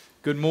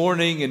Good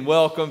morning and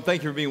welcome.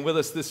 Thank you for being with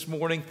us this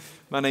morning.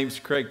 My name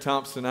is Craig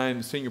Thompson. I am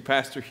the senior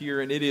pastor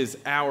here, and it is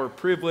our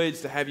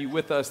privilege to have you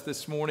with us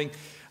this morning.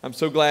 I'm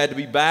so glad to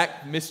be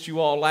back. Missed you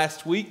all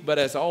last week, but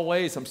as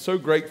always, I'm so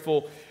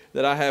grateful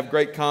that I have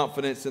great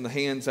confidence in the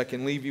hands I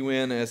can leave you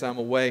in as I'm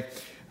away.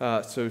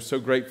 So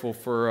grateful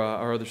for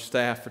our other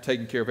staff for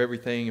taking care of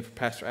everything, and for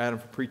Pastor Adam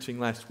for preaching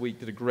last week.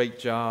 Did a great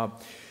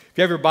job. If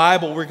you have your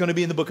Bible, we're going to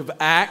be in the book of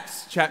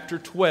Acts, chapter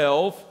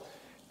 12.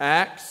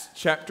 Acts,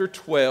 chapter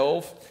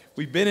 12.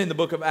 We've been in the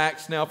book of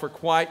Acts now for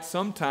quite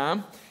some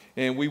time,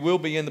 and we will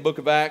be in the book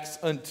of Acts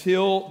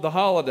until the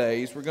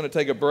holidays. We're going to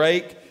take a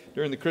break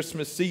during the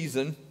Christmas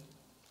season,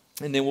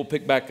 and then we'll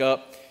pick back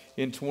up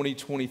in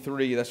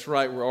 2023. That's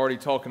right, we're already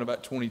talking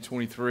about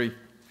 2023.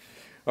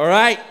 All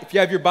right, if you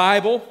have your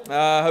Bible,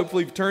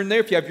 hopefully you've turned there.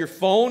 If you have your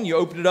phone, you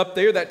open it up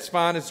there, that's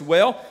fine as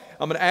well.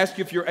 I'm going to ask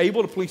you if you're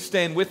able to please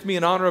stand with me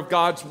in honor of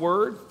God's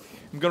Word.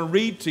 I'm going to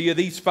read to you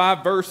these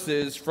 5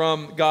 verses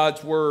from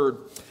God's Word.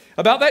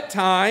 About that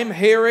time,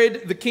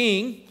 Herod the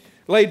king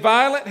laid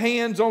violent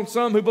hands on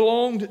some who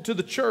belonged to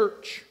the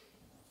church.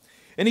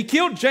 And he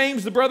killed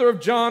James, the brother of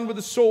John, with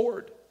a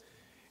sword.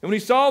 And when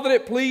he saw that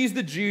it pleased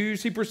the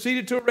Jews, he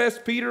proceeded to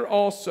arrest Peter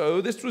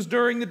also. This was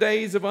during the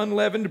days of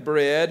unleavened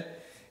bread.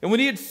 And when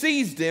he had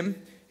seized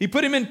him, he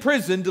put him in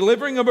prison,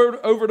 delivering him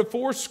over to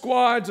 4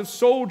 squads of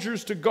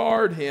soldiers to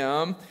guard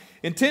him,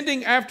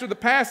 intending after the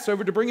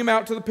Passover to bring him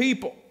out to the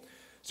people.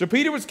 So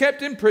Peter was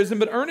kept in prison,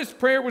 but earnest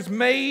prayer was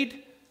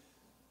made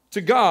to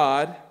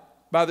God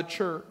by the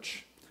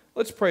church.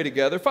 Let's pray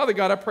together. Father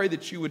God, I pray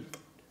that you would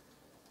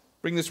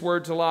bring this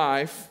word to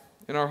life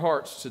in our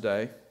hearts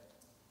today.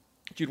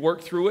 That you'd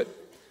work through it.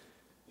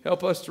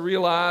 Help us to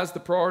realize the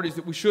priorities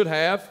that we should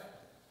have.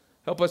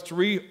 Help us to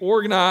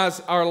reorganize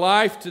our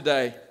life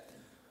today.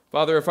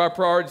 Father, if our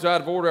priorities are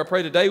out of order, I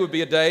pray today would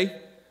be a day,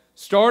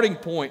 starting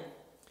point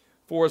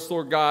for us,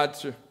 Lord God,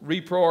 to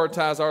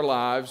reprioritize our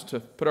lives,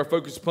 to put our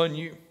focus upon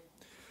you.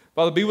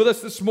 Father, be with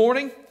us this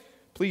morning.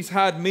 Please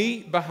hide me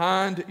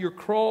behind your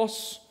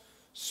cross.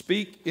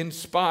 Speak in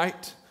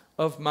spite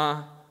of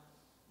my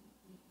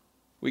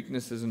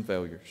weaknesses and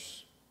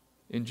failures.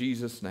 In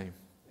Jesus' name,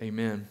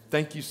 amen.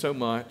 Thank you so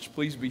much.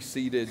 Please be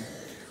seated.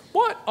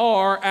 What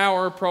are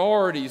our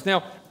priorities?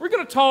 Now, we're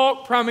going to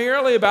talk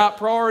primarily about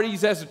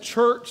priorities as a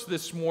church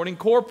this morning,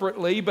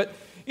 corporately, but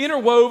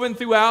interwoven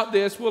throughout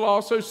this, we'll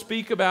also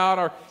speak about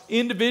our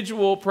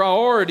individual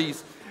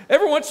priorities.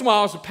 Every once in a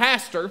while, as a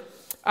pastor,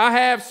 I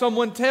have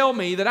someone tell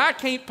me that I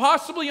can't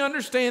possibly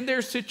understand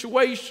their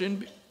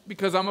situation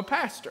because I'm a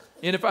pastor.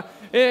 And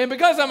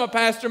because I'm a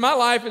pastor, my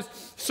life is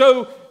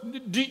so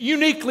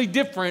uniquely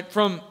different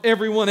from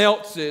everyone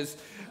else's.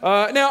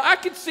 Now, I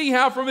can see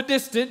how from a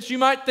distance you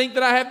might think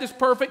that I have this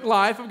perfect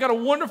life. I've got a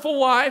wonderful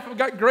wife. I've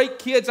got great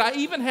kids. I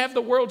even have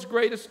the world's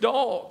greatest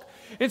dog.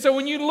 And so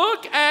when you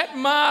look at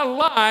my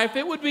life,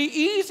 it would be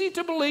easy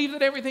to believe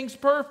that everything's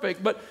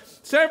perfect. But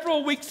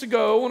several weeks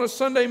ago on a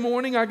Sunday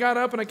morning, I got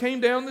up and I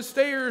came down the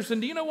stairs. And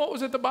do you know what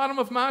was at the bottom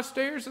of my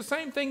stairs? The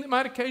same thing that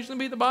might occasionally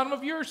be at the bottom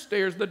of your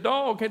stairs. The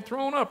dog had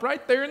thrown up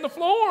right there in the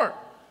floor.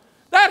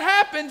 That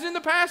happens in the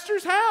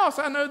pastor's house.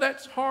 I know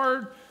that's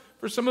hard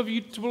for some of you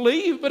to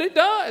believe, but it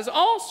does.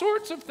 All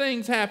sorts of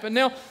things happen.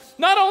 Now,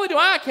 not only do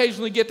I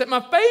occasionally get that,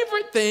 my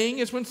favorite thing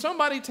is when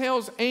somebody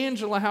tells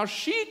Angela how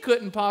she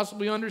couldn't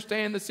possibly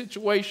understand the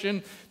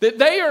situation that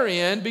they are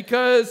in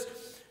because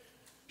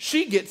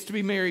she gets to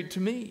be married to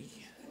me.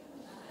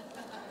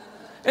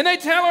 And they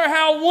tell her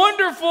how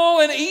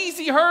wonderful and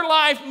easy her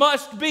life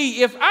must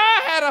be. If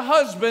I had a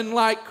husband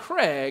like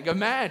Craig,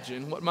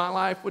 imagine what my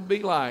life would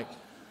be like.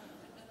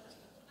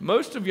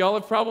 Most of y'all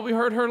have probably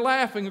heard her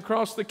laughing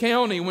across the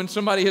county when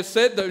somebody has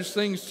said those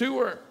things to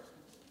her.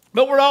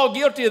 But we're all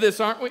guilty of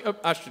this, aren't we?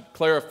 I should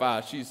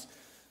clarify. She's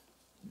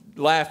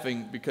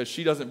laughing because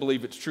she doesn't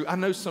believe it's true. I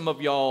know some of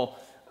y'all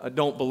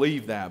don't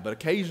believe that, but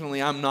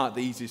occasionally I'm not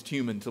the easiest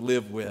human to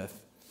live with.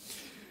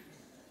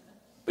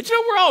 But you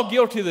know, we're all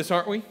guilty of this,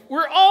 aren't we?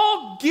 We're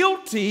all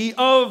guilty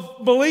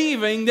of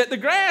believing that the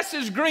grass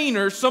is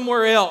greener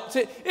somewhere else.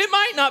 It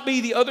might not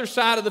be the other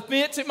side of the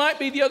fence. It might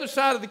be the other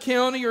side of the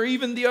county or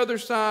even the other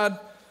side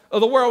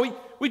of the world.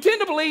 We tend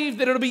to believe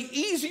that it'll be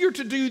easier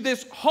to do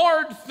this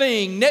hard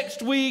thing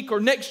next week or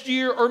next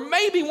year or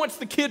maybe once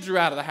the kids are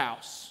out of the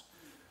house.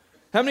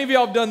 How many of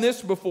y'all have done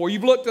this before?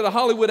 You've looked at a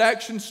Hollywood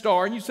action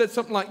star and you said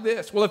something like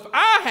this: well, if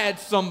I had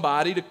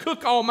somebody to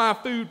cook all my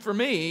food for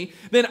me,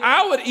 then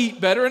I would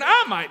eat better and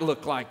I might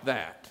look like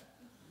that.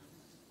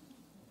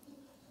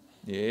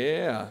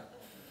 Yeah,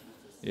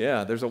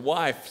 there's a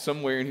wife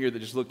somewhere in here that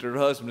just looked at her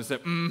husband and said,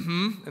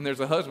 mm-hmm. And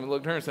there's a husband that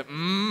looked at her and said,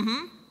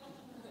 mm-hmm.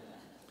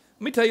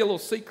 Let me tell you a little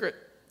secret.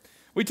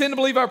 We tend to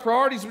believe our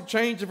priorities would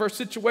change if our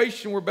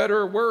situation were better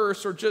or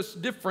worse or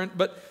just different,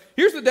 but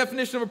here's the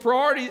definition of a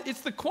priority.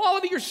 It's the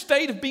quality or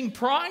state of being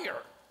prior.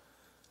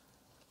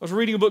 I was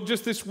reading a book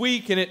just this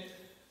week, and it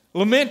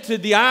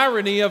lamented the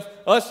irony of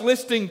us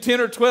listing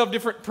 10 or 12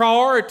 different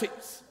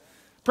priorities.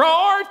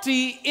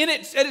 Priority, at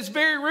its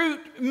very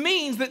root,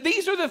 means that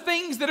these are the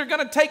things that are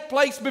going to take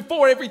place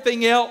before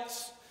everything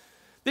else.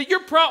 That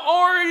your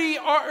priority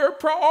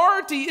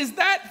is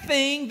that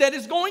thing that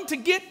is going to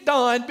get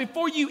done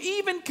before you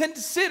even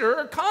consider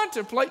or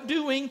contemplate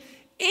doing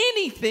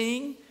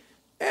anything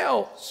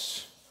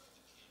else.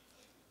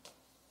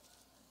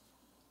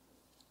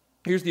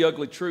 Here's the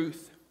ugly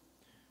truth.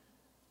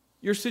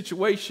 Your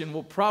situation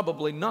will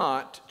probably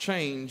not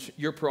change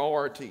your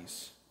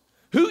priorities.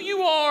 Who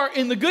you are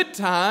in the good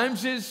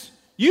times is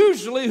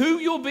usually who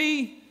you'll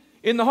be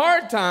in the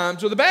hard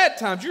times or the bad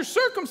times. Your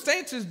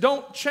circumstances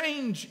don't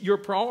change your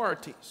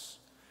priorities.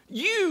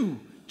 You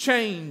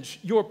change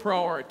your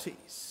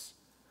priorities.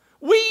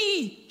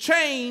 We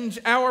change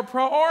our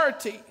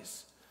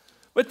priorities.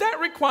 But that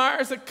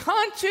requires a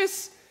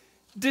conscious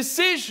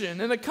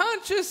decision and a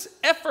conscious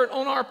effort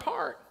on our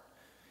part.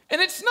 And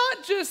it's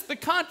not just the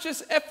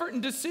conscious effort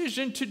and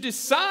decision to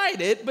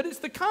decide it, but it's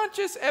the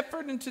conscious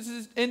effort and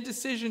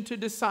decision to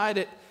decide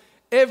it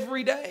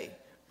every day,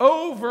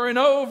 over and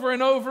over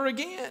and over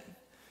again.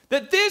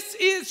 That this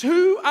is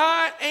who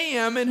I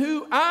am and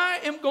who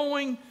I am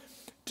going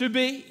to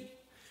be.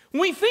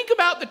 When we think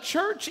about the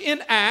church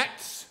in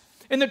Acts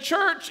and the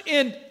church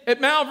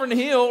at Malvern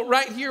Hill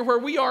right here where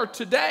we are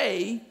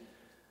today,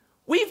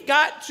 we've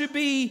got to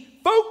be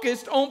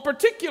focused on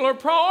particular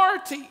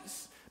priorities.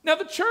 Now,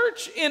 the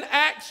church in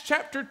Acts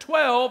chapter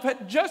 12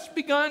 had just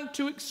begun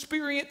to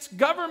experience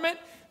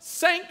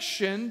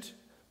government-sanctioned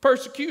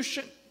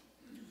persecution.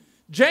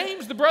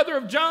 James, the brother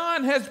of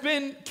John, has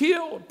been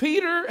killed.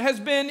 Peter has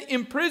been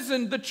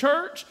imprisoned. The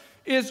church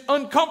is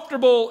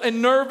uncomfortable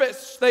and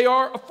nervous. They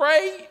are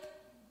afraid.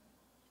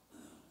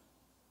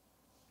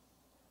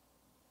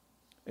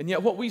 And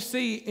yet what we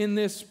see in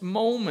this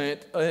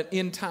moment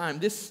in time,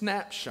 this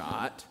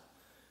snapshot,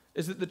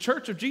 is that the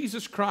church of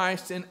Jesus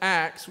Christ in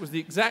Acts was the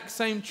exact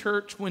same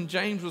church when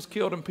James was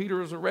killed and Peter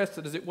was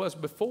arrested as it was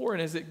before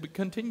and as it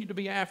continued to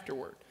be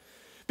afterward.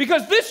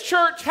 Because this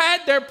church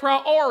had their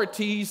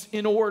priorities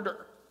in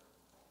order.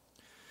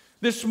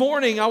 This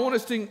morning, I want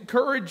to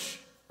encourage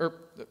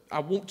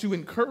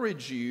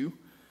you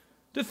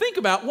to think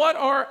about what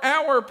are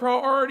our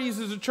priorities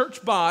as a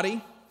church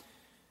body.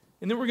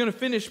 And then we're going to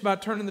finish by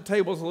turning the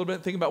tables a little bit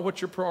and thinking about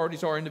what your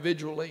priorities are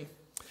individually.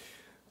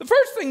 The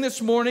first thing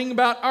this morning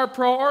about our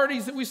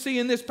priorities that we see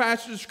in this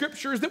passage of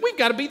Scripture is that we've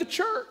got to be the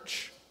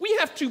church. We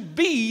have to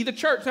be the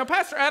church. Now,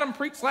 Pastor Adam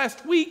preached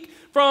last week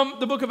from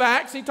the book of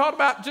Acts. He talked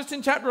about just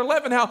in chapter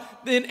 11 how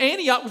in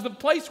Antioch was the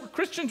place where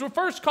Christians were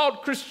first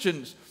called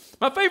Christians.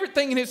 My favorite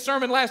thing in his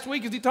sermon last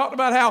week is he talked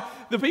about how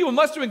the people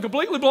must have been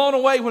completely blown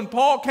away when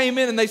Paul came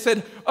in and they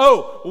said,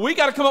 oh, we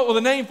got to come up with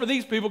a name for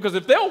these people because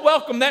if they'll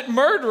welcome that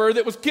murderer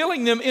that was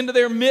killing them into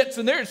their midst,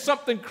 and there's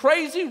something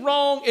crazy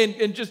wrong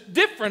and just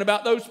different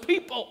about those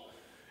people.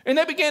 And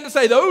they began to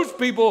say those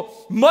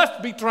people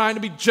must be trying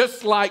to be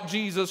just like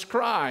Jesus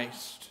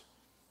Christ.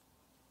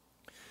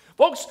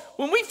 Folks,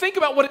 when we think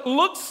about what it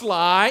looks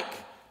like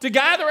to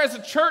gather as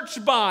a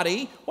church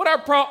body, what our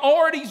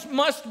priorities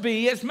must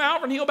be as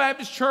Malvern Hill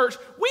Baptist Church,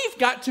 we've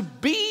got to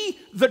be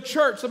the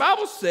church. The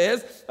Bible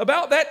says,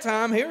 about that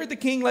time, Herod the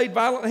king laid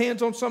violent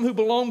hands on some who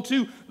belonged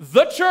to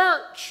the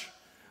church.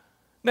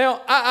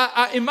 Now,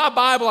 in my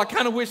Bible, I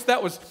kind of wish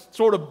that was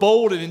sort of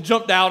bolded and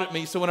jumped out at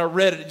me, so when I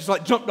read it, it just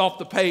like jumped off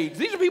the page.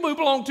 These are people who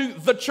belong to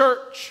the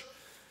church.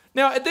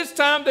 Now, at this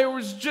time, there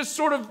was just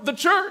sort of the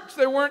church.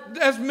 There weren't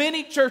as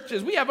many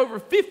churches. We have over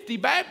 50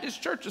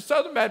 Baptist churches,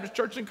 Southern Baptist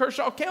churches in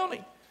Kershaw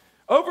County.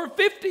 Over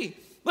 50.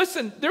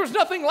 Listen, there was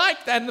nothing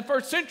like that in the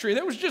first century.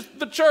 There was just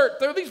the church.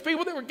 There were these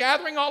people that were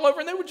gathering all over,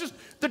 and they were just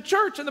the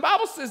church. And the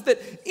Bible says that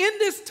in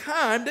this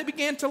time, they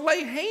began to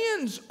lay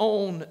hands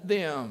on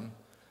them.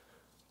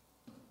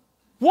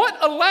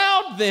 What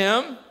allowed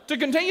them to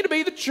continue to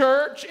be the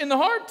church in the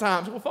hard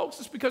times? Well, folks,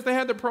 it's because they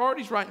had their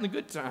priorities right in the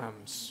good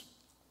times.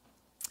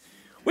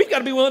 We've got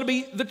to be willing to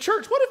be the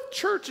church. What if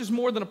church is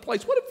more than a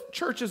place? What if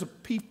church is a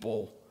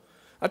people?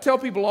 I tell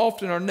people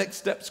often in our Next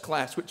Steps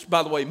class, which,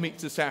 by the way,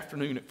 meets this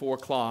afternoon at 4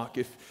 o'clock.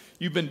 If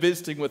you've been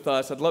visiting with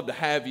us, I'd love to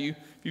have you.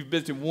 If you've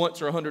visited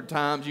once or 100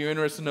 times, you're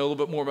interested to know a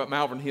little bit more about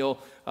Malvern Hill,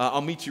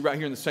 I'll meet you right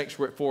here in the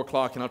sanctuary at 4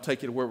 o'clock, and I'll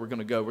take you to where we're going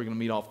to go. We're going to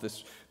meet off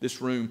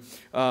this room.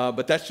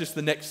 But that's just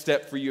the next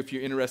step for you if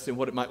you're interested in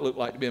what it might look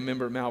like to be a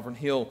member of Malvern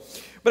Hill.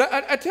 But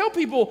I tell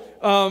people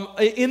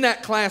in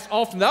that class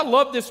often that I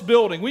love this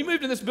building. We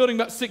moved in this building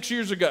about 6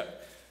 years ago.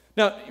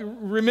 Now,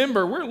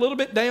 remember, we're a little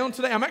bit down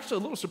today. I'm actually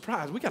a little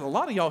surprised. We got a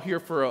lot of y'all here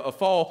for a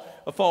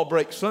fall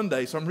break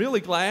Sunday, so I'm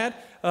really glad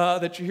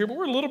that you're here. But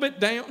we're a little bit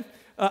down.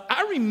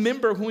 I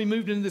remember when we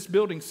moved into this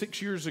building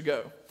 6 years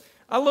ago.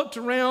 I looked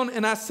around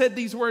and I said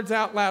these words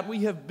out loud. We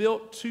have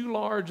built too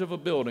large of a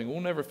building.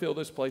 We'll never fill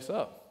this place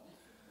up.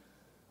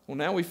 Well,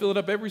 now we fill it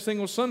up every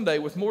single Sunday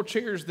with more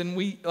chairs than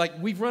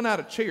we've run out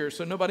of chairs,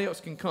 so nobody else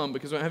can come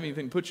because I don't have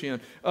anything to put you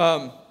in.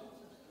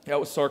 That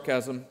was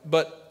sarcasm,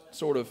 but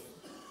sort of.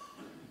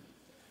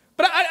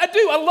 But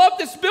I love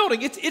this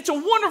building. It's a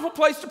wonderful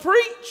place to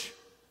preach.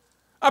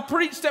 I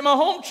preached at my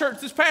home church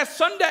this past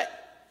Sunday.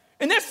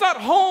 And that's not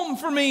home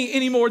for me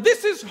anymore.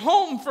 This is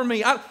home for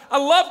me. I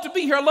love to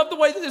be here. I love the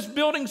way that this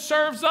building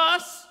serves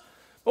us.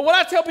 But what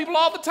I tell people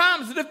all the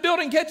time is that if a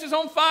building catches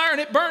on fire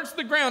and it burns to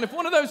the ground, if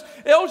one of those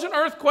Elgin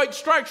earthquakes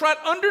strikes right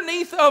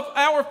underneath of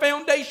our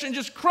foundation,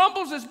 just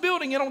crumbles this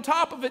building in on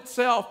top of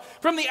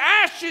itself, from the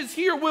ashes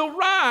here will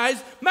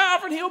rise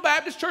Malvern Hill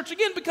Baptist Church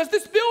again, because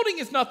this building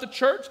is not the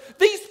church.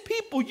 These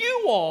people,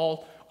 you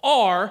all,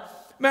 are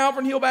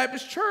Malvern Hill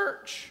Baptist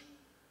Church.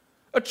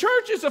 A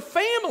church is a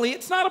family.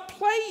 It's not a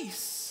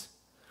place.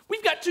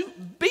 We've got to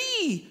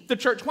be the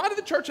church. Why did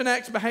the church in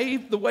Acts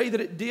behave the way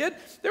that it did?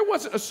 There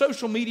wasn't a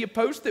social media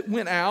post that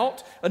went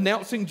out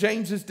announcing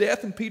James's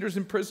death and Peter's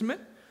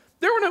imprisonment.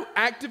 There were no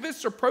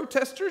activists or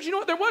protesters. You know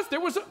what there was? There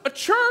was a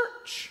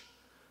church.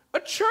 A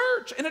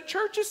church. And a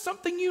church is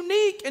something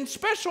unique and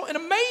special and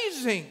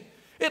amazing,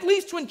 at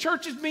least when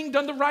church is being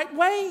done the right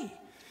way.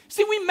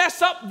 See, we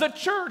mess up the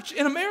church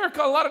in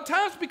America a lot of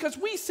times because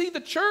we see the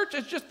church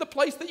as just the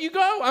place that you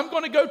go. I'm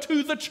going to go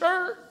to the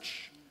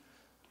church.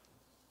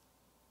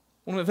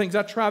 One of the things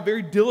I try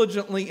very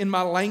diligently in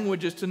my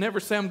language is to never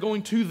say I'm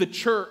going to the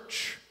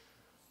church.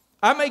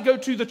 I may go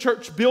to the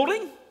church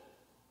building.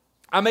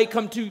 I may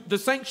come to the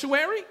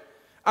sanctuary.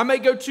 I may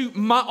go to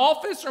my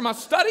office or my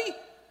study.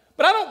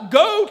 But I don't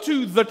go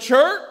to the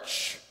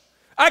church.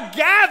 I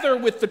gather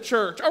with the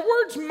church. Our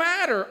words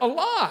matter a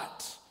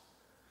lot.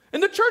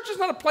 And the church is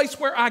not a place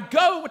where I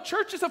go. A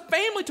church is a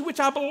family to which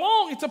I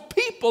belong. It's a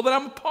people that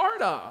I'm a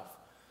part of.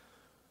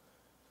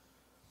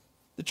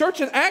 The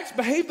church in Acts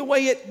behaved the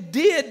way it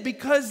did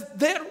because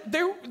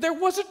there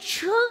was a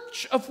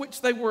church of which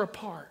they were a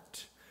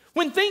part.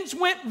 When things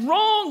went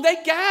wrong, they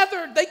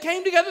gathered, they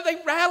came together, they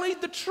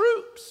rallied the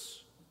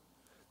troops.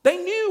 They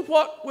knew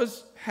what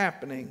was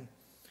happening.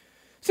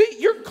 See,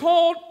 you're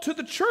called to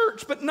the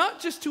church, but not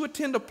just to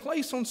attend a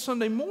place on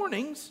Sunday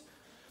mornings,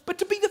 but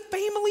to be the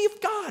family of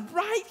God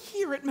right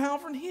here at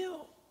Malvern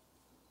Hill.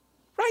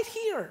 Right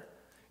here.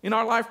 In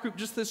our life group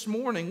just this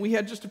morning, we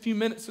had just a few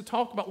minutes to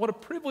talk about what a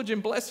privilege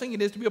and blessing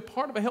it is to be a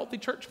part of a healthy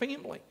church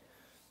family.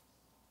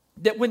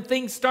 That when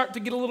things start to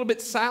get a little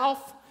bit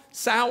south,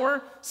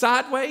 sour,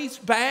 sideways,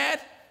 bad,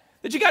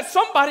 that you got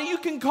somebody you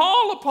can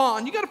call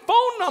upon. You got a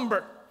phone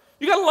number.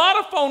 You got a lot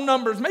of phone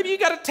numbers. Maybe you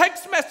got a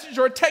text message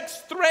or a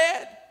text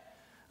thread.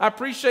 I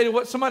appreciated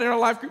what somebody in our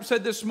life group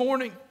said this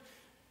morning.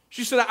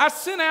 She said, I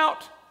sent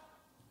out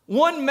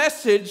one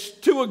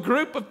message to a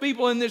group of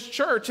people in this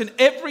church and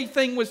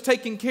everything was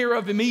taken care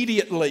of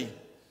immediately.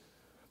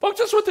 Folks,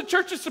 that's what the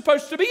church is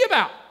supposed to be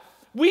about.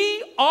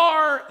 We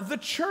are the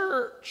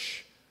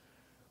church.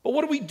 But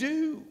what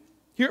do?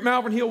 Here at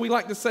Malvern Hill, we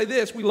like to say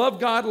this: we love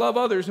God, love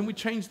others, and we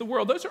change the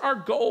world. Those are our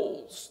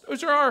goals.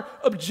 Those are our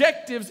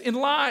objectives in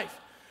life.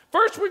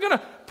 First, we're going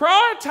to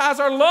prioritize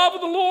our love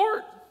of the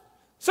Lord.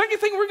 Second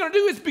thing we're going to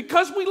do is,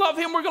 because we love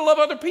Him, we're going to love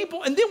other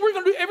people. And then we're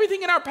going to do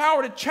everything in our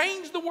power to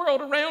change the world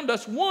around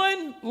us,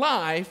 one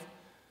life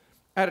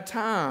at a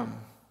time.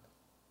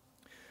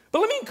 But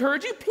let me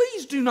encourage you,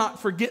 please do not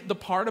forget the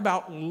part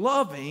about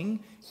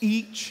loving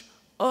each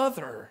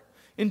other.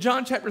 In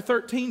John chapter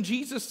 13,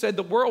 Jesus said,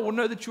 the world will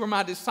know that you are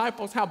my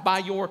disciples. How? By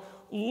your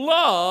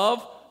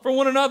love for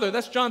one another.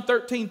 That's John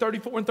 13,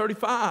 34 and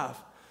 35.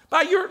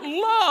 By your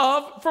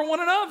love for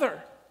one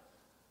another.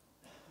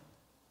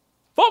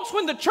 Folks,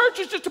 when the church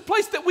is just a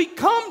place that we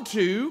come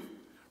to,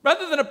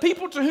 rather than a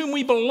people to whom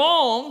we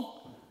belong,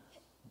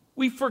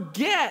 we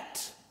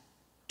forget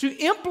to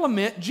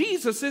implement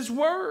Jesus'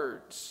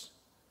 words.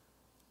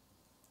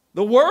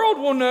 The world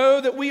will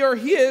know that we are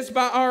His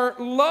by our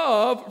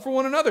love for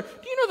one another.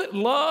 Do you know that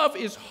love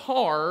is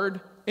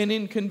hard and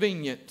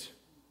inconvenient?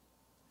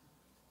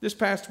 This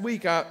past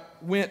week I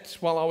went,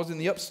 while I was in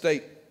the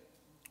upstate,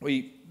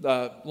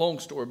 long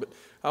story, but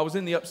I was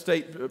in the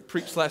upstate,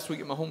 preached last week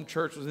at my home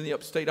church, was in the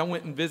upstate. I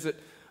went and visit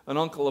an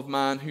uncle of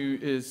mine who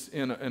is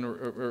in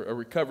a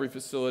recovery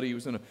facility. He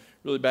was in a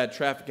really bad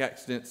traffic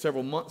accident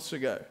several months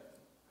ago.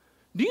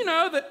 Do you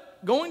know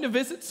that going to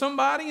visit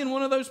somebody in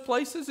one of those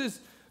places is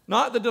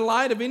not the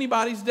delight of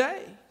anybody's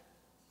day?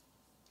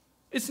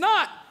 It's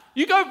not.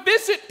 You go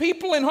visit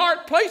people in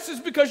hard places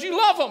because you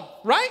love them,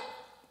 right?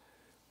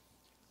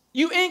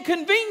 You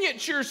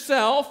inconvenience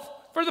yourself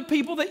for the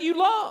people that you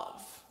love.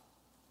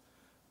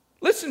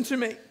 Listen to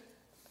me.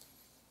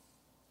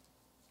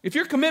 If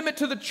your commitment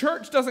to the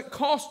church doesn't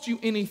cost you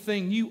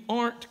anything, you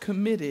aren't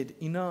committed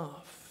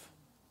enough.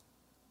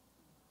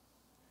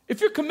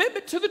 If your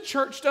commitment to the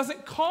church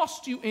doesn't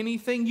cost you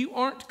anything, you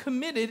aren't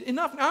committed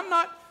enough. Now, I'm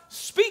not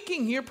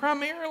speaking here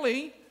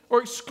primarily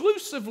or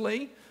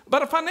exclusively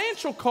about a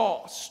financial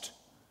cost.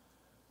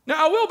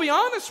 Now, I will be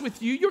honest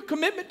with you, your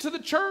commitment to the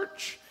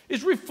church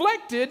is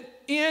reflected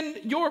in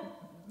your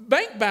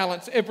bank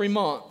balance every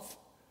month.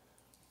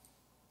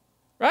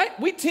 Right?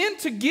 We tend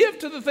to give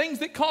to the things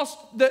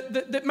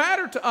that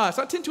matter to us.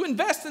 I tend to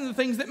invest in the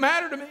things that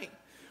matter to me.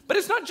 But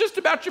it's not just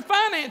about your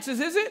finances,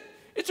 is it?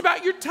 It's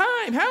about your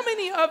time. How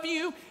many of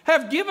you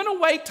have given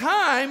away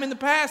time in the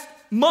past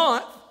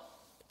month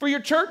for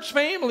your church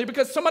family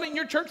because somebody in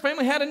your church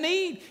family had a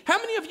need? How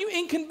many of you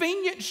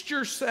inconvenienced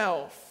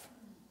yourself?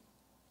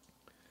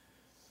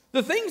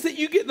 The things that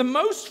you get the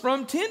most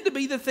from tend to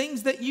be the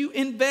things that you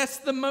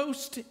invest the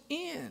most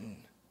in.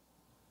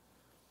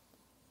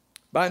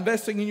 By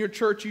investing in your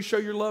church, you show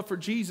your love for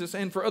Jesus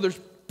and for others.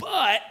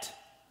 But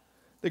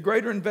the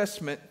greater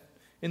investment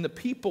in the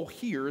people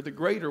here, the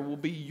greater will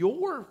be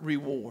your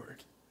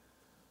reward.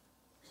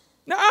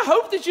 Now, I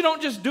hope that you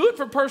don't just do it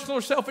for personal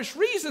or selfish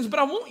reasons, but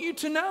I want you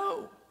to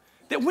know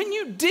that when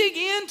you dig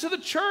into the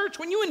church,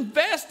 when you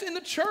invest in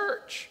the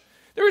church,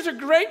 there is a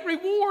great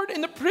reward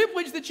in the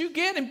privilege that you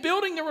get in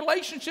building the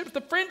relationships,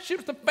 the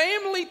friendships, the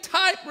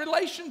family-type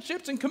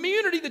relationships and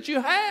community that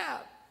you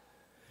have.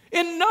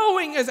 In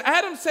knowing, as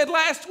Adam said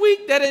last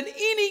week, that at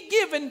any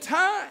given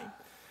time,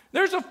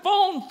 there's a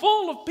phone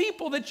full of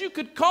people that you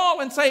could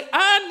call and say,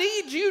 I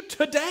need you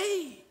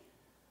today.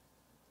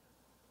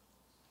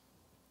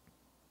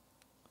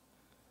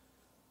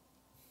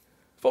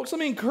 Folks, let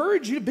me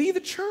encourage you to be the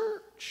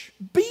church.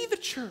 Be the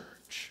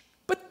church.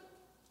 But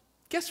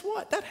guess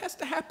what? That has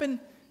to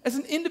happen as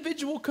an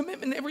individual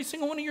commitment in every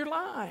single one of your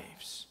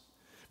lives.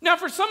 Now,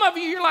 for some of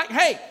you, you're like,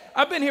 hey,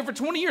 I've been here for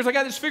 20 years. I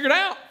got this figured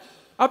out.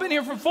 I've been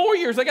here for 4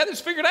 years. I got this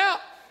figured out.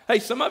 Hey,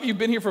 some of you have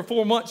been here for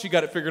 4 months. You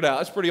got it figured out.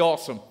 That's pretty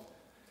awesome.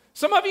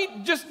 Some of you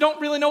just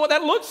don't really know what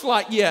that looks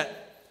like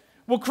yet.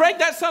 Well, Craig,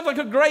 that sounds like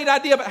a great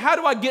idea, but how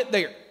do I get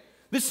there?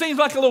 This seems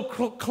like a little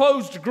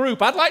closed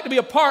group. I'd like to be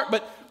a part,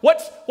 but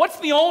what's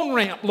the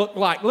on-ramp look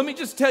like? Let me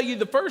just tell you,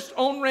 the first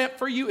on-ramp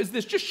for you is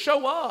this. Just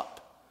show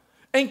up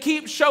and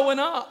keep showing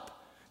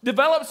up.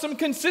 Develop some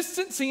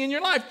consistency in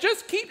your life.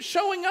 Just keep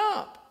showing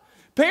up.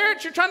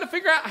 Parents, you're trying to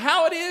figure out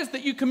how it is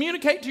that you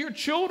communicate to your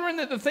children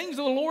that the things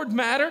of the Lord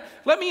matter.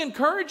 Let me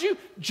encourage you,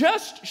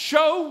 just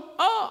show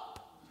up.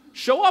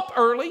 Show up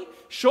early.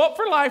 Show up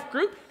for life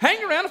group.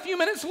 Hang around a few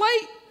minutes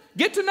late.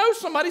 Get to know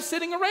somebody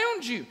sitting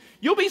around you.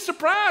 You'll be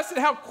surprised at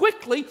how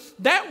quickly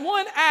that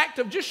one act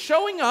of just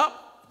showing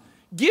up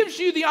gives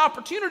you the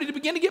opportunity to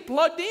begin to get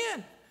plugged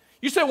in.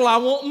 You say, well, I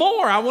want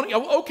more.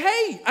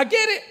 Okay, I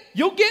get it.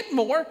 You'll get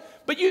more.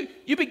 But you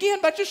begin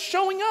by just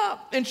showing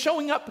up and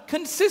showing up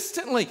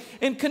consistently.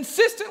 And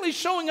consistently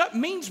showing up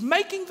means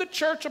making the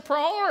church a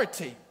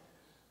priority.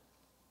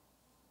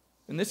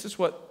 And this is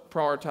what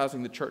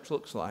prioritizing the church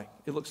looks like.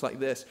 It looks like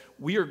this.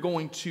 We are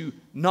going to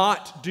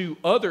not do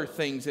other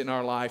things in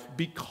our life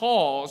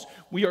because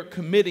we are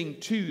committing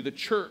to the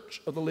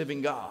church of the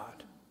living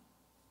God.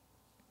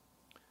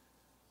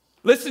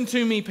 Listen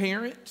to me,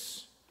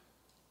 parents.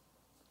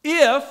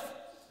 If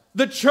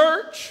the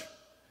church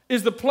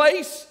is the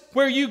place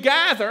where you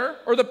gather,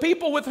 or the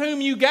people with whom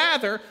you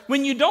gather,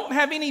 when you don't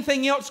have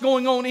anything else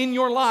going on in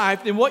your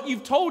life, then what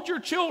you've told your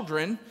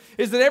children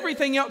is that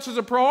everything else is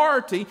a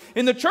priority,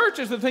 and the church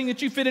is the thing that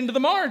you fit into the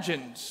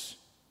margins.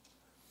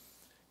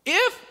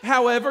 If,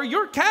 however,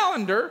 your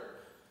calendar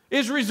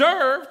is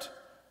reserved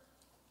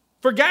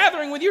for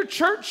gathering with your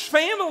church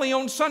family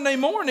on Sunday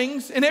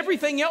mornings, and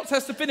everything else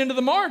has to fit into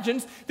the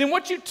margins, then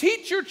what you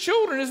teach your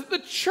children is that the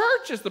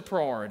church is the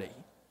priority.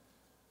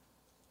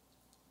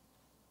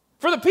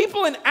 For the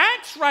people in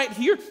Acts right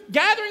here,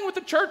 gathering with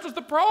the church was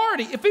the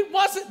priority. If it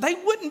wasn't, they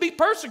wouldn't be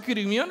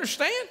persecuting. You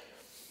understand?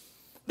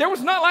 There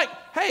was not like,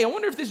 hey, I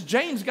wonder if this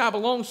James guy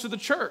belongs to the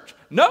church.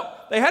 Nope,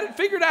 they had it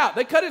figured out.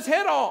 They cut his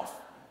head off.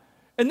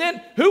 And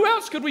then who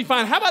else could we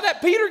find? How about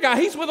that Peter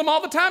guy? He's with them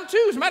all the time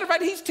too. As a matter of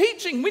fact, he's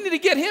teaching. We need to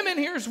get him in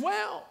here as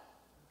well.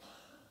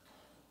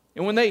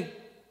 And when they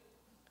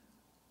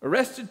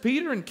arrested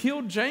Peter and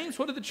killed James,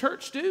 what did the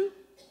church do?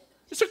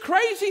 It's a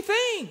crazy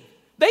thing.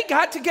 They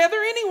got together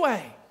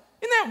anyway.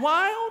 Isn't that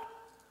wild?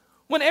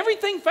 When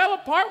everything fell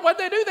apart, what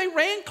did they do? They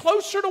ran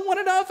closer to one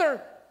another.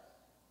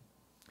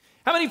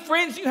 How many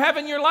friends do you have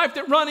in your life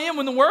that run in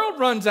when the world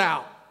runs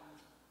out?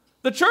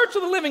 The church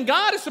of the living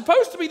God is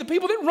supposed to be the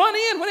people that run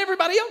in when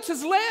everybody else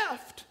has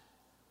left.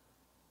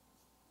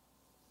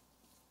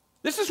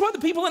 This is what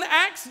the people in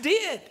Acts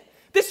did.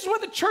 This is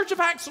what the church of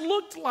Acts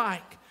looked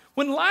like.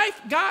 When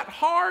life got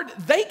hard,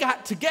 they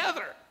got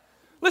together.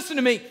 Listen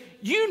to me.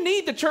 You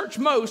need the church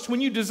most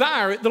when you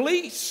desire it the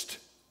least.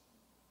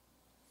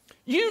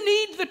 You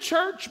need the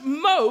church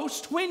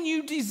most when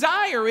you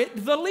desire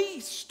it the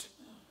least.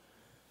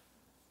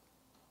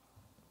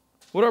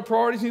 What are our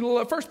priorities?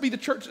 First, be the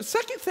church. The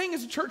second thing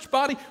is a church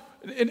body.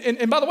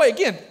 And by the way,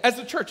 again, as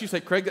the church, you say,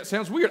 Craig, that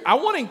sounds weird. I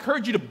want to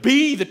encourage you to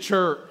be the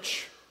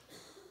church.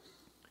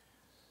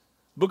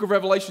 The book of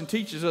Revelation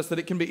teaches us that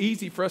it can be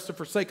easy for us to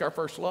forsake our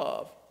first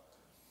love,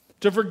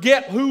 to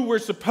forget who we're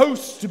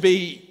supposed to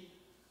be,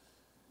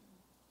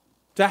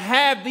 to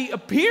have the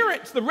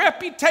appearance, the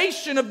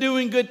reputation of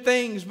doing good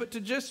things, but to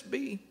just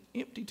be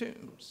empty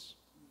tombs.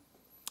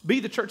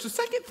 Be the church. The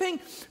second thing,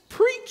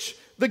 preach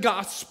the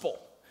gospel.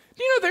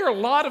 Do you know there are a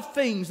lot of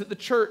things that the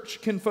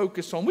church can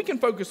focus on? We can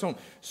focus on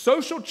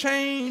social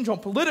change, on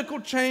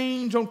political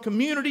change, on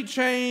community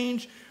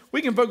change.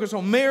 We can focus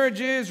on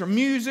marriages or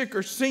music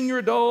or senior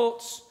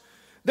adults.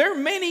 There are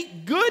many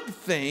good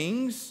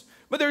things,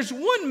 but there's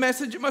one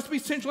message that must be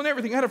central in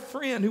everything. I had a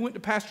friend who went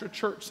to pastor a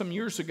church some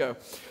years ago.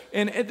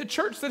 And at the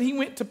church that he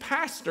went to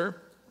pastor,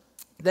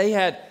 they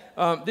had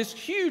this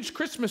huge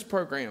Christmas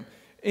program.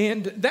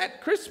 And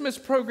that Christmas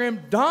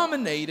program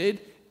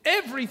dominated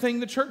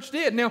everything the church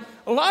did. Now,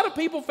 a lot of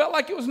people felt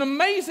like it was an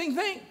amazing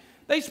thing.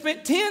 They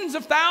spent tens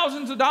of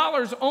thousands of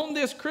dollars on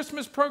this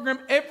Christmas program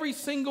every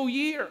single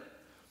year.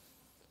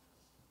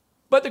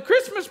 But the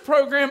Christmas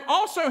program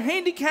also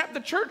handicapped the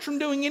church from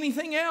doing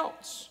anything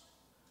else.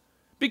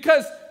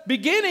 Because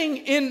beginning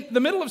in the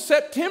middle of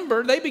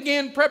September, they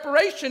began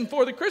preparation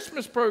for the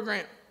Christmas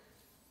program.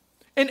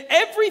 And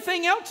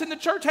everything else in the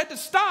church had to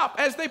stop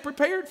as they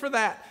prepared for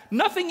that.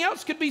 Nothing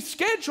else could be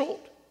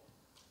scheduled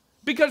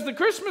because the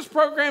Christmas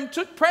program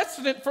took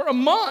precedent for a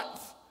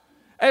month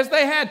as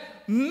they had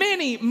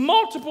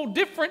multiple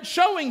different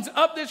showings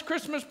of this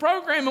Christmas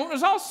program. And when it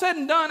was all said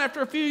and done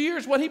after a few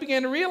years, what he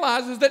began to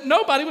realize is that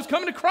nobody was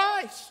coming to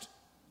Christ.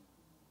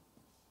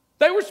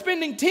 They were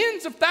spending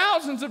tens of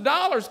thousands of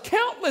dollars,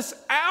 countless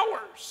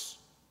hours,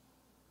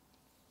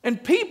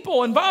 and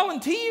people and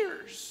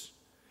volunteers,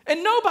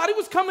 and nobody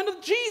was coming to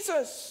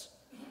Jesus.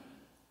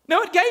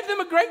 Now, it gave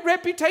them a great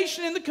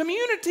reputation in the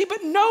community,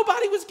 but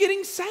nobody was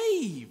getting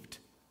saved.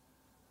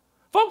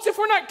 Folks, if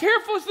we're not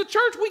careful as the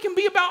church, we can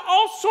be about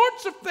all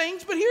sorts of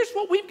things, but here's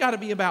what we've got to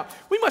be about.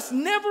 We must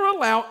never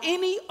allow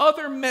any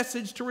other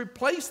message to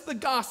replace the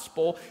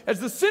gospel as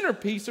the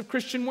centerpiece of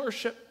Christian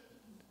worship.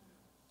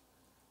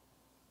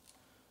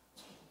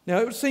 Now,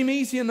 it would seem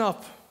easy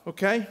enough,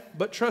 okay?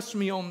 But trust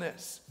me on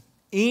this.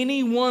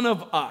 Any one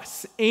of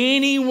us,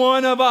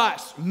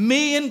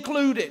 me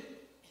included,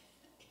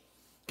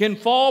 can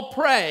fall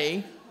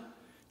prey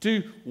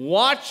to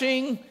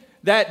watching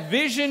that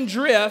vision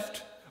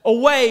drift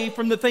away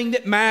from the thing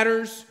that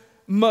matters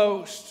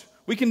most.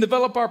 We can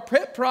develop our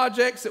pet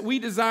projects that we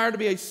desire to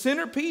be a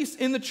centerpiece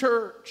in the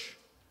church.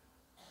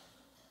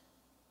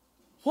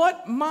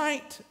 What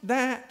might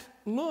that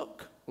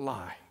look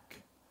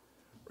like?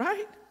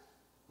 Right?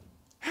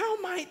 How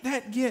might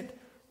that get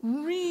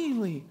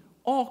really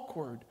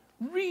awkward,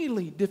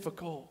 really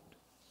difficult?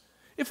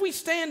 If we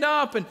stand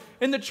up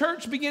and the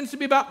church begins to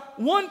be about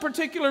one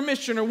particular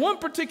mission or one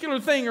particular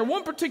thing or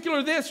one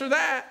particular this or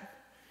that.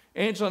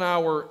 Angela and I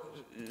were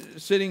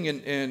sitting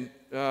and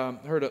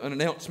heard an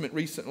announcement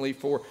recently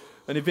for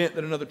an event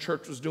that another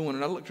church was doing.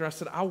 And I looked at her and I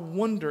said, I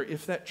wonder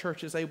if that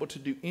church is able to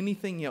do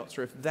anything else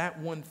or if that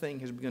one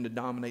thing has begun to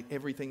dominate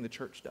everything the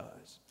church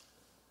does.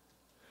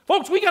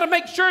 Folks, we got to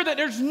make sure that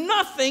there's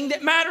nothing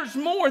that matters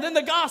more than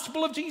the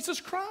gospel of Jesus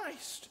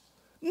Christ.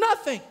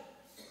 Nothing.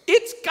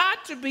 It's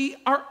got to be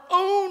our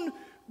own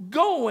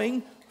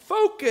going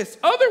focus.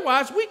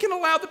 Otherwise, we can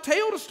allow the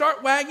tail to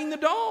start wagging the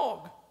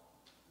dog.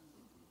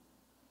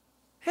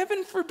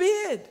 Heaven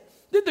forbid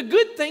that the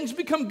good things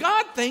become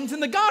God things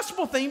and the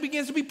gospel thing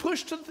begins to be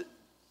pushed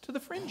to the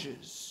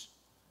fringes.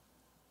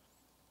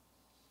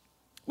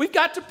 We've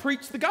got to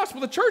preach the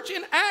gospel. The church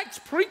in Acts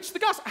preached the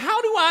gospel.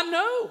 How do I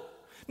know?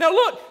 Now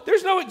look,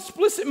 there's no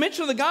explicit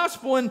mention of the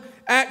gospel in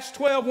Acts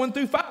 12, 1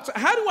 through 5. So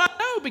how do I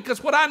know?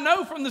 Because what I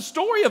know from the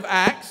story of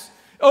Acts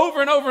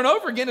over and over and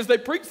over again is they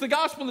preached the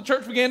gospel and the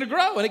church began to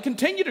grow. And it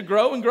continued to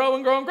grow and grow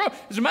and grow and grow.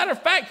 As a matter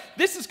of fact,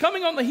 this is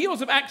coming on the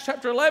heels of Acts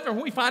chapter 11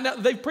 when we find out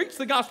that they've preached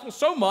the gospel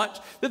so much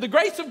that the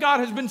grace of God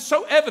has been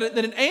so evident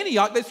that in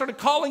Antioch they started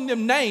calling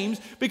them names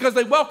because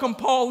they welcomed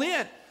Paul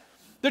in.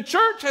 The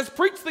church has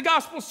preached the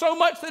gospel so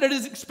much that it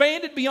has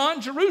expanded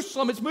beyond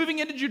Jerusalem. It's moving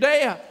into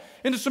Judea,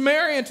 into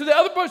Samaria, and to the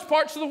other most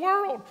parts of the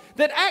world.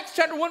 That Acts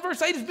chapter 1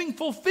 verse 8 is being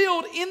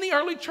fulfilled in the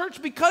early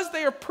church because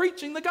they are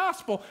preaching the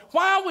gospel.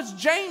 Why was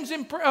James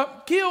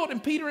killed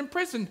and Peter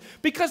imprisoned?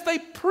 Because they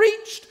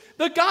preached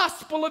the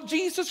gospel of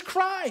Jesus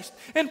Christ.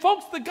 And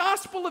folks, the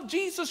gospel of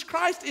Jesus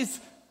Christ is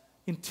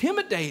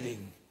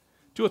intimidating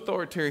to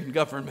authoritarian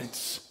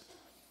governments.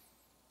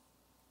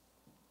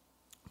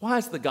 Why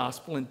is the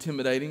gospel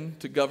intimidating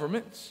to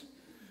governments?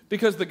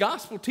 Because the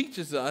gospel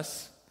teaches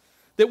us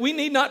that we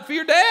need not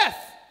fear death.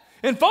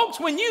 And folks,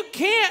 when you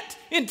can't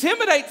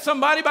intimidate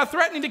somebody by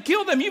threatening to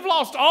kill them, you've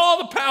lost all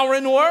the power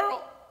in the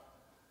world.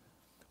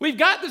 We've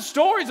got the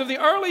stories of the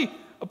early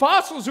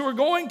apostles who were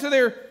going to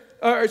the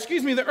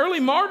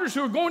early martyrs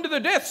who were going to their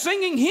death,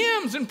 singing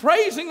hymns and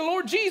praising the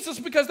Lord Jesus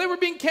because they were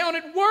being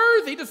counted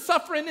worthy to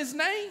suffer in his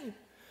name.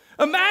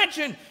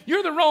 Imagine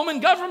you're the Roman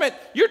government.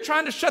 You're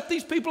trying to shut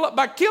these people up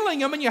by killing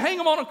them, and you hang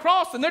them on a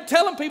cross, and they're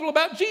telling people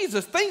about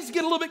Jesus. Things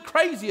get a little bit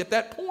crazy at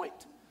that point.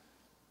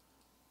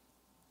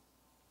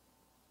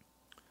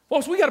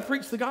 Folks, we got to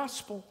preach the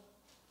gospel.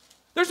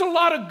 There's a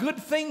lot of good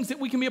things that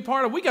we can be a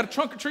part of. We got a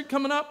trunk or treat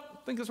coming up.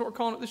 I think that's what we're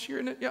calling it this year,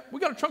 isn't it? Yeah,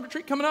 we got a trunk or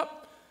treat coming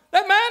up.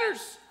 That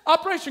matters.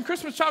 Operation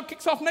Christmas Child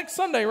kicks off next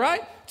Sunday,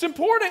 right? It's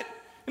important.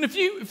 In a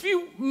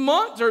few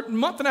months or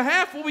month and a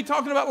half, we'll be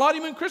talking about Lottie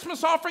Moon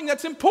Christmas offering.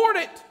 That's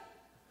important.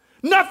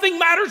 Nothing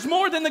matters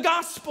more than the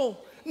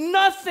gospel.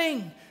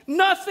 Nothing.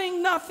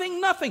 Nothing.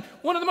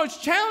 One of the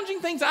most challenging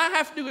things I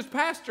have to do as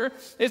pastor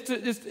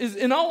is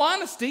in all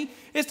honesty,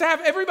 is to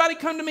have everybody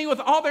come to me with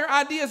all their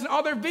ideas and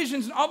all their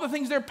visions and all the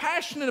things they're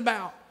passionate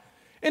about.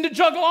 And to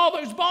juggle all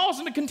those balls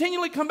and to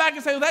continually come back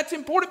and say, well, that's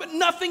important, but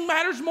nothing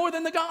matters more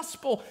than the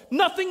gospel.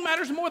 Nothing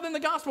matters more than the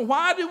gospel.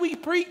 Why do we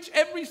preach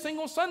every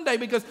single Sunday?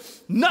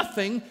 Because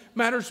nothing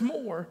matters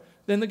more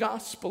than the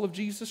gospel of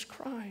Jesus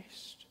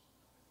Christ.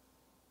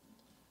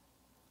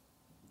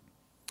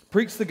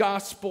 Preach the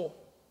gospel.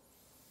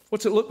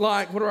 What's it look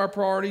like? What are our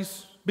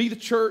priorities? Be the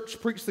church,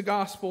 preach the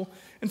gospel.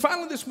 And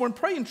finally this morning,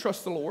 pray and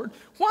trust the Lord.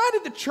 Why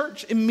did the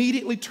church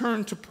immediately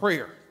turn to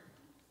prayer?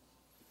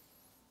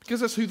 Because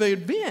that's who they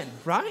had been,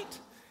 right?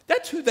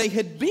 That's who they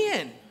had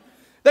been.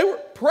 They were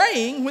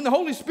praying when the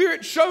Holy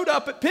Spirit showed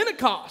up at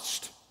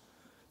Pentecost.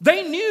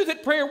 They knew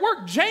that prayer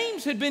worked.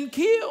 James had been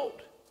killed.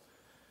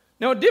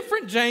 Now, a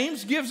different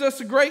James gives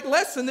us a great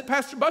lesson that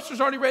Pastor Buster's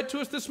already read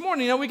to us this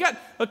morning. Now, we got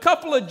a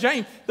couple of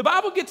James. The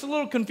Bible gets a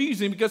little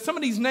confusing because some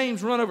of these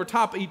names run over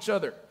top of each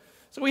other.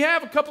 So we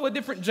have a couple of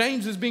different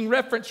Jameses being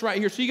referenced right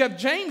here. So you got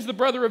James, the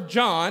brother of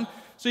John.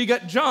 So you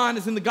got John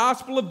is in the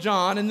Gospel of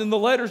John, and then the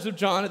letters of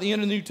John at the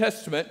end of the New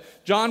Testament.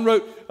 John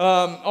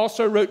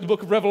also wrote the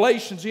book of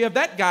Revelation. So you have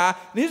that guy,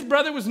 and his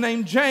brother was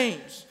named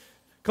James.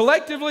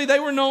 Collectively, they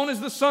were known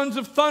as the sons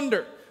of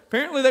thunder.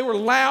 Apparently, they were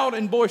loud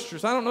and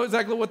boisterous. I don't know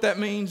exactly what that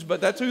means,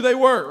 but that's who they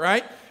were,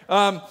 right?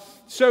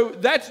 So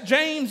that's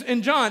James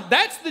and John.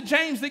 That's the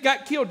James that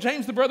got killed,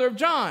 James, the brother of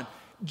John.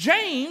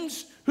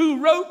 James,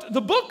 who wrote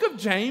the book of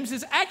James,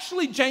 is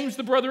actually James,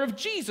 the brother of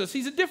Jesus.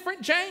 He's a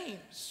different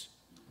James.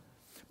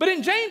 But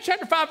in James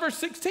chapter 5, verse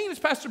 16, as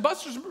Pastor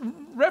Buster's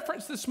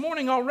referenced this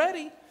morning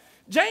already,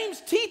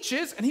 James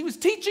teaches, and he was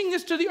teaching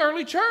this to the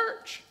early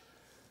church,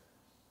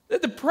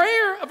 that the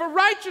prayer of a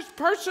righteous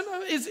person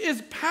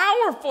is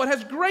powerful. It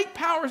has great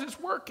power as it's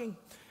working.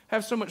 I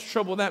have so much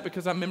trouble with that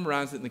because I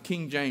memorized it in the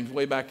King James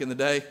way back in the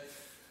day.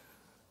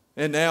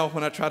 And now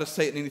when I try to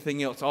say it in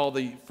anything else, all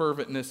the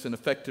ferventness and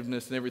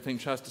effectiveness and everything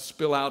tries to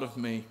spill out of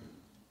me.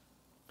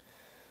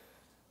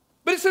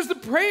 But it says the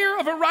prayer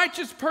of a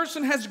righteous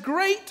person has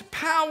great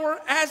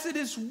power as it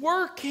is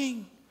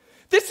working.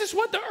 This is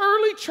what the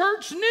early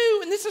church knew,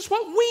 and this is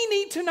what we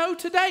need to know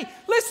today.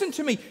 Listen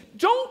to me.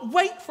 Don't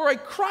wait for a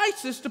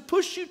crisis to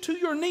push you to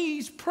your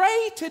knees.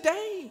 Pray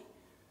today.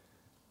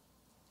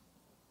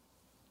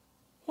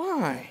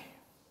 Why?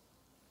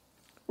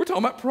 We're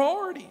talking about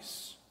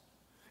priorities.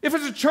 If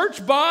as a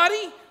church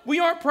body we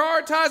aren't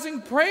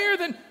prioritizing prayer,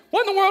 then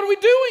what in the world are we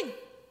doing?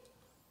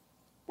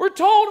 We're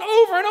told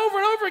over and over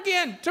and over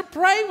again to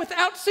pray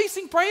without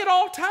ceasing, pray at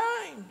all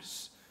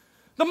times.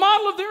 The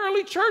model of the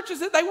early church is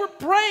that they were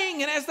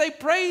praying, and as they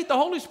prayed, the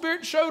Holy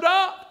Spirit showed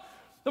up.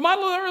 The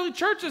model of the early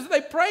church is that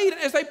they prayed,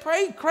 and as they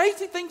prayed,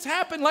 crazy things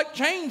happen, like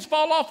chains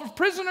fall off of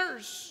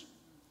prisoners.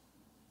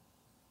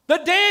 The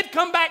dead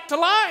come back to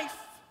life.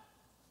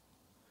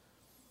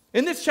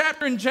 In this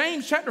chapter in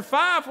James chapter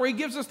 5, where he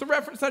gives us the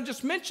reference I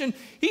just mentioned,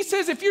 he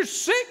says, if you're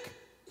sick,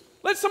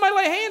 let somebody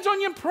lay hands on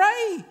you and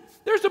pray.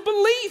 There's a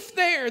belief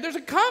there. There's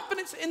a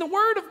confidence in the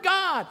Word of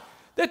God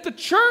that the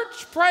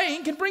church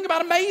praying can bring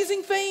about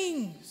amazing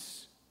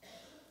things.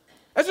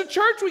 As a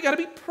church, we got to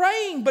be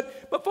praying.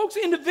 But folks,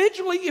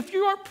 individually, if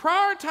you aren't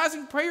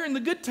prioritizing prayer in the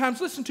good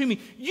times, listen to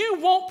me, you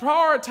won't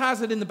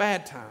prioritize it in the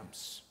bad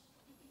times.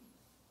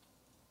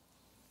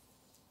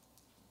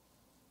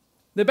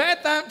 The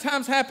bad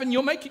times happen,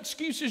 you'll make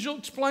excuses, you'll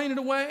explain it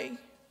away.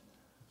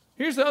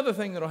 Here's the other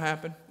thing that'll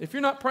happen. If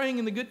you're not praying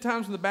in the good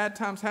times when the bad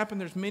times happen,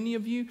 there's many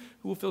of you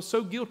who will feel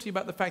so guilty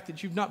about the fact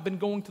that you've not been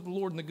going to the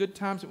Lord in the good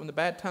times that when the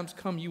bad times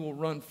come, you will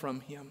run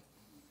from Him.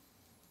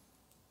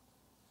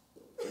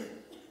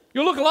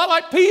 You'll look a lot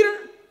like Peter,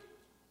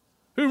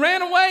 who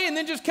ran away and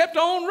then just kept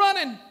on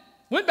running,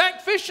 went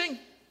back fishing.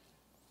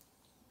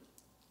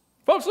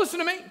 Folks, listen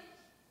to me.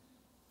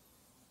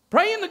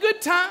 Pray in the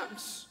good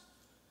times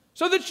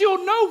so that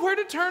you'll know where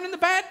to turn in the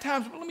bad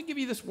times. But let me give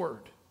you this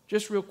word,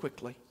 just real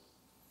quickly.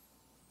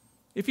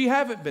 If you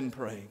haven't been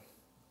praying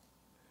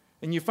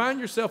and you find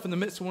yourself in the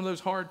midst of one of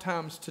those hard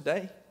times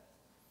today,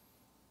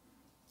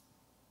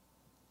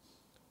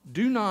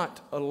 do not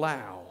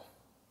allow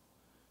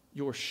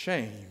your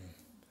shame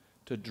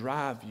to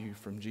drive you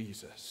from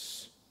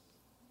Jesus.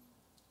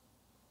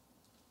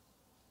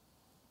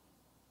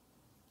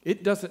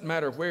 It doesn't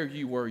matter where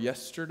you were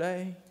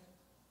yesterday.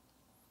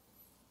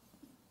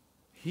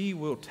 He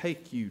will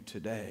take you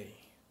today.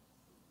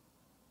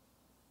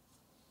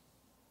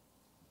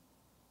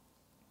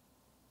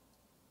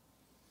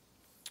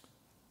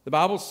 The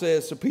Bible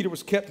says, so Peter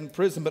was kept in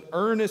prison, but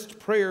earnest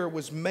prayer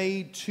was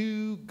made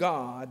to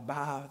God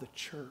by the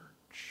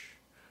church.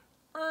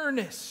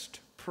 Earnest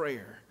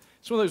prayer.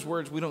 It's one of those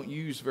words we don't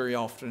use very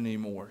often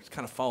anymore. It's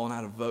kind of fallen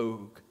out of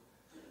vogue.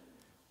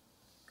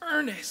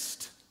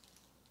 Earnest,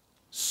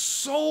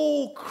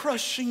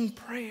 soul-crushing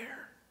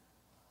prayer.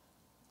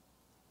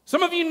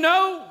 Some of you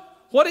know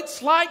what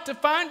it's like to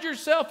find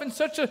yourself in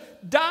such a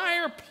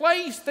dire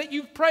place that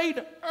you've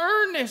prayed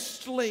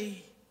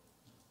earnestly.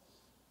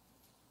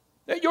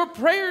 That your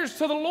prayers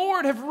to the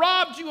Lord have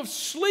robbed you of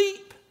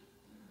sleep.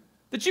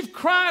 That you've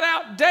cried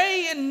out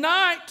day and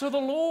night to the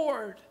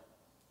Lord.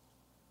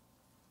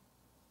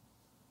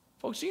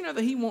 Folks, you know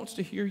that He wants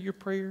to hear your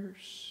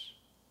prayers.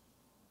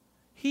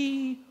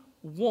 He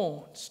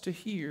wants to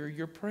hear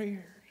your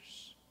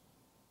prayers.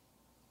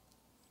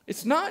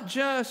 It's not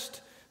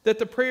just that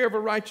the prayer of a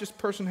righteous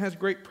person has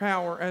great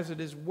power as it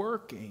is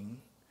working.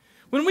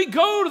 When we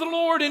go to the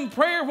Lord in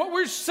prayer, what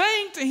we're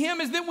saying to Him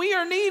is that we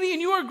are needy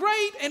and you are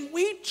great and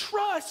we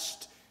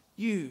trust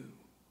you.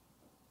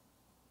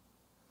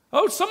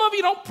 Oh, some of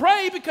you don't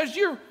pray because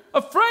you're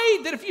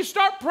afraid that if you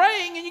start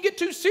praying and you get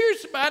too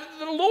serious about it,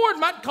 the Lord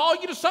might call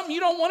you to something you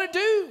don't want to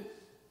do.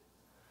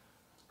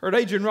 Heard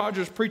Adrian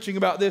Rogers preaching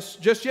about this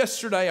just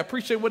yesterday. I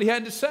appreciate what he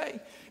had to say.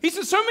 He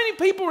said so many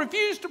people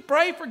refuse to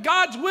pray for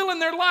God's will in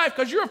their life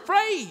because you're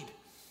afraid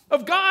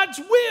of God's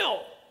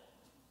will.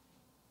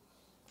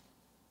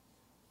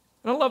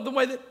 And I love the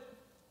way that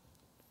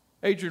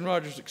Adrian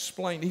Rogers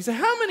explained. He said,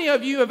 how many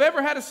of you have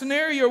ever had a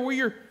scenario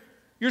where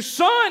your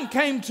son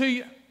came to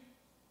you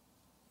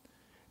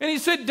and he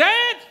said,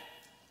 Dad,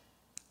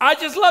 I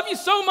just love you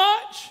so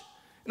much,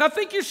 and I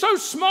think you're so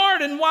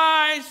smart and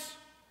wise,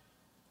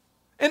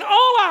 and all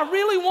I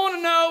really want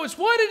to know is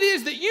what it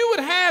is that you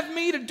would have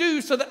me to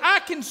do so that I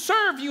can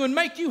serve you and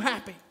make you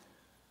happy.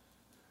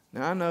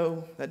 Now, I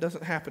know that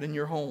doesn't happen in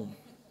your home.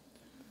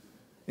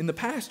 In the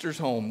pastor's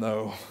home,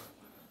 though,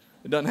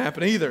 it doesn't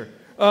happen either.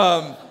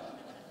 But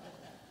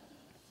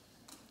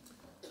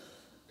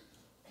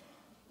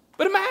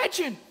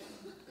imagine,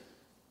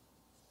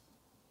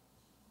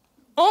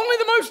 only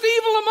the most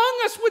evil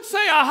among us would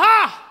say,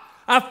 aha,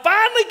 I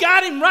finally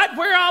got him right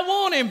where I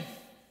want him.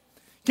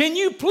 Can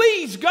you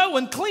please go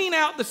and clean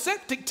out the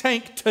septic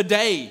tank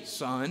today,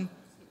 son?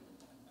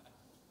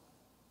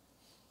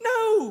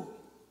 No.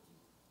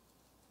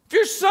 If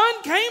your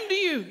son came to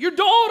you, your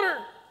daughter,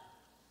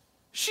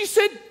 she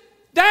said,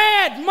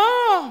 Dad,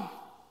 Mom,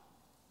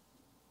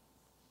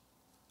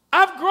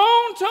 I've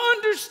grown to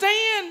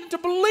understand, to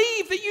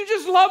believe that you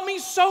just love me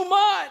so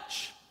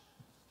much.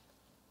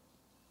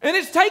 And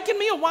it's taken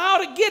me a while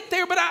to get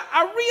there, but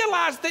I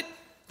realized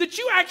that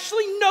you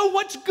actually know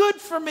what's good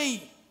for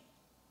me.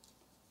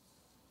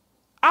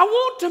 I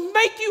want to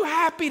make you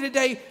happy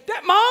today.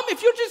 Mom,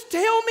 if you'll just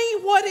tell me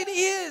what it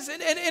is,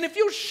 and if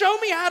you'll show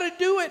me how to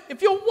do it,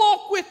 if you'll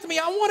walk with me,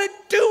 I want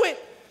to do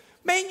it.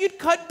 Man, you'd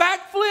cut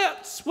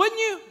backflips, wouldn't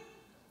you?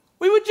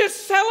 We would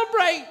just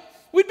celebrate.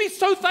 We'd be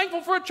so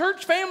thankful for a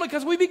church family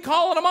because we'd be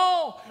calling them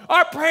all.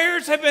 Our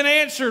prayers have been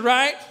answered,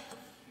 right?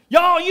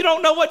 Y'all, you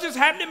don't know what just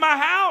happened in my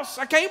house.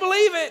 I can't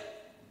believe it.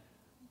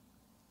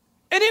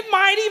 And it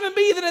might even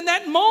be that in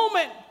that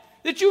moment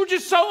that you were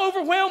just so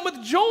overwhelmed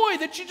with joy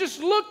that you just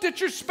looked at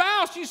your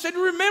spouse and you said,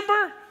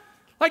 remember,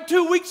 like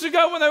 2 weeks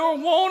ago when they were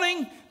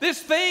wanting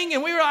this thing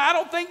and we were like, I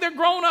don't think they're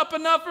grown up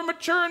enough or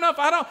mature enough.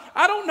 I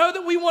don't know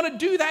that we want to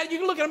do that. You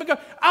can look at them and go,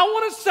 I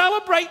want to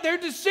celebrate their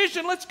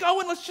decision. Let's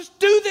go and let's just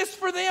do this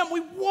for them. We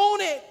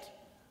want it.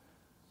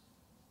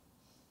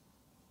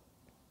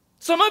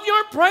 Some of you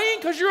aren't praying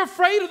because you're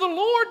afraid of the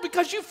Lord,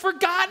 because you've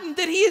forgotten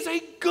that He is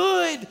a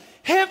good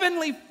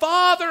Heavenly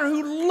Father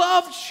who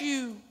loves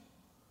you.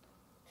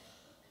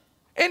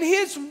 And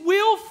His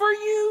will for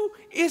you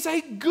is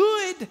a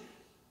good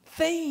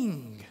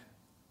thing.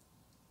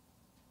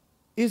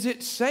 Is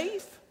it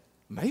safe?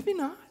 Maybe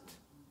not.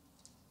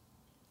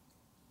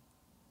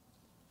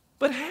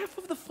 But half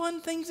of the fun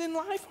things in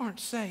life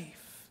aren't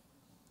safe.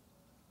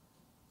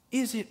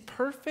 Is it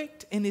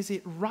perfect and is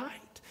it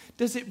right?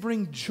 Does it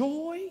bring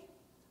joy?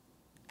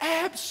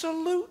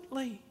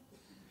 Absolutely.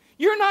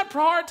 You're not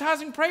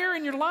prioritizing prayer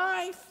in your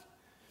life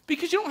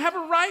because you don't have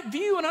a right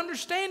view and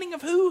understanding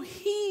of who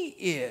He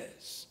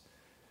is.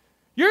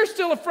 You're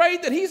still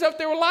afraid that He's up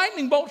there with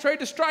lightning bolts ready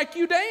to strike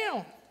you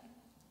down.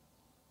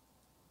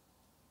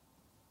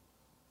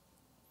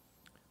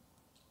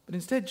 But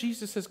instead,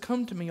 Jesus says,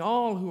 come to me,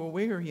 all who are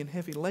weary and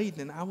heavy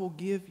laden, and I will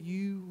give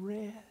you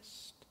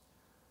rest.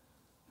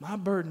 My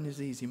burden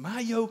is easy. My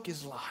yoke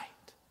is light.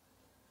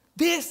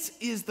 This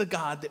is the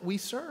God that we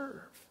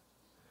serve.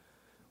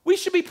 We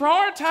should be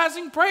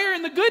prioritizing prayer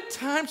in the good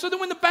times so that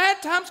when the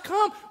bad times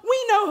come,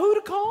 we know who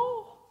to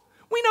call.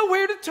 We know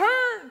where to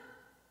turn.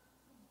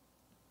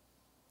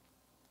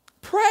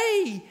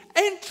 Pray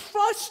and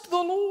trust the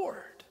Lord.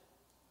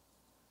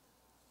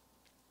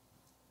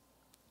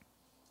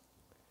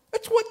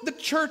 That's what the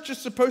church is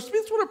supposed to be.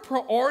 That's what our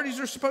priorities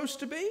are supposed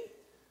to be.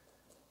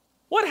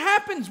 What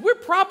happens? We're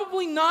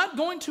probably not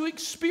going to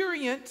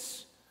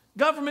experience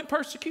government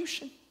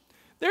persecution.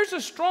 There's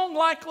a strong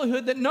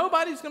likelihood that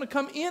nobody's going to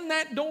come in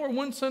that door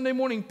one Sunday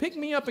morning, pick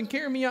me up and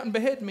carry me out and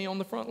behead me on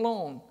the front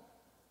lawn.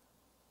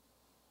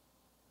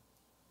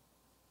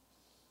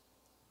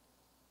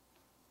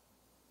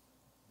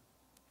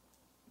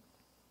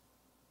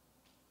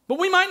 But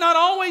we might not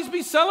always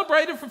be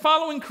celebrated for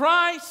following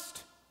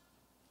Christ.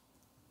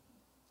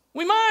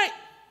 We might.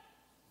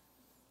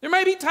 There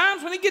may be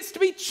times when it gets to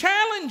be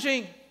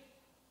challenging.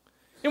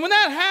 And when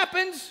that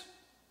happens,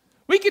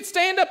 we could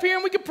stand up here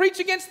and we could preach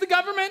against the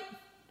government.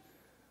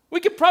 We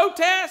could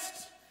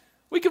protest.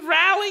 We could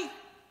rally.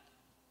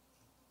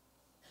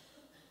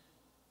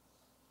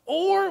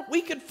 Or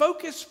we could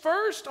focus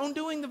first on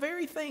doing the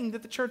very thing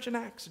that the church in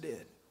Acts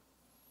did.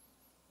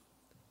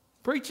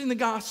 Preaching the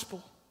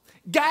gospel.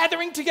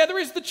 Gathering together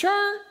as the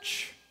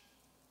church.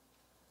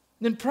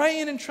 Then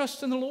praying and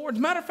trusting the Lord. As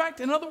a matter of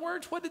fact, in other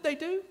words, what did they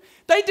do?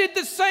 They did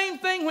the same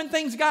thing when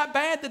things got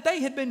bad that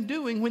they had been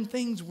doing when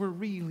things were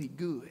really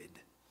good.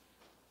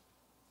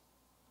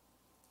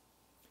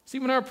 See,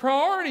 when our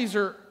priorities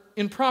are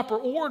in proper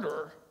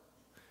order,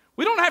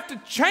 We don't have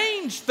to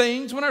change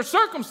things when our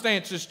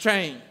circumstances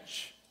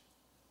change.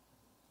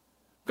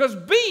 Because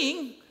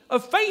being a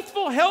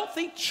faithful,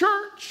 healthy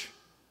church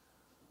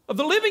of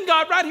the living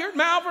God right here at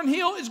Malvern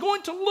Hill is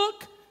going to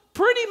look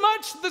pretty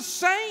much the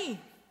same,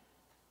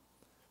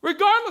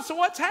 regardless of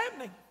what's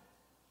happening.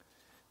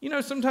 You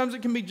know, sometimes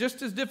it can be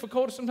just as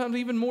difficult, sometimes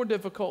even more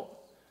difficult,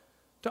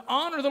 to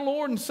honor the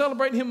Lord and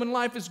celebrate Him when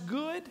life is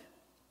good.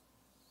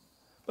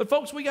 But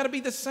folks, we got to be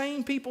the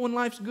same people when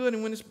life's good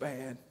and when it's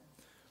bad.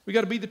 We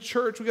got to be the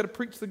church. We got to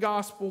preach the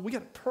gospel. We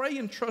got to pray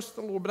and trust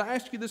the Lord. But I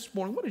ask you this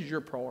morning, what is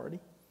your priority?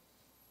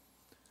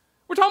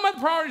 We're talking about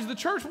the priorities of the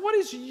church. What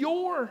is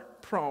your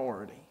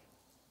priority?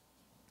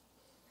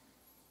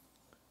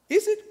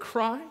 Is it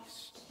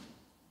Christ?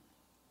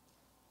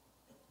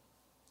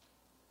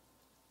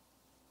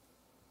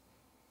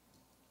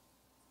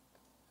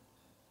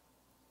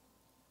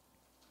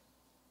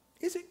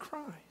 Is it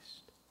Christ?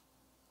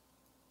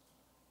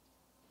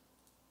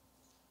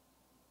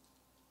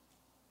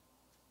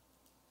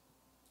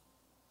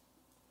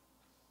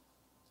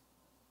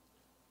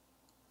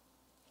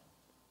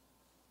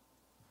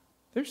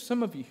 There's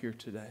some of you here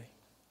today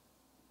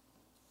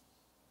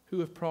who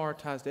have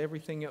prioritized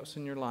everything else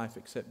in your life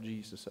except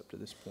Jesus up to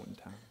this point in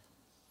time.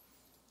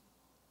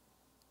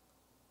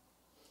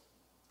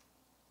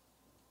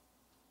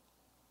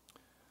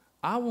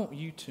 I want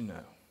you to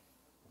know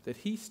that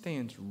He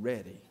stands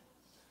ready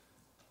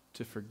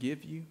to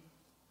forgive you,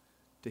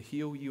 to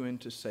heal you,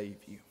 and to save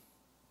you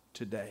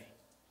today.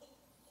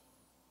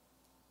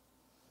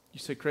 You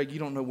say, Craig, you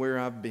don't know where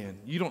I've been.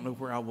 You don't know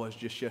where I was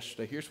just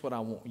yesterday. Here's what I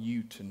want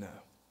you to know.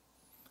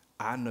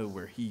 I know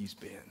where He's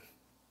been.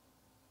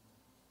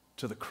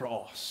 To the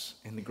cross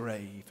and the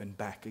grave and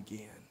back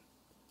again.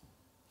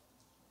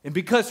 And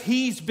because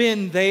He's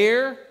been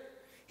there,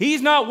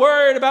 He's not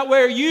worried about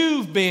where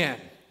you've been.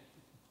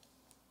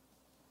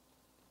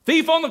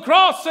 Thief on the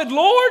cross said,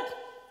 Lord,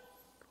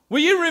 will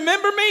you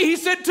remember me? He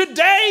said,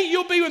 today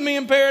you'll be with me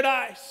in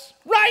paradise.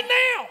 Right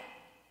now.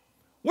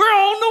 We're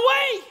on the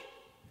way.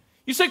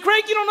 You say,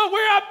 Craig, you don't know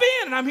where I've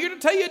been. And I'm here to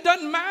tell you it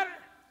doesn't matter.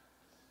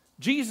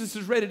 Jesus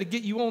is ready to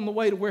get you on the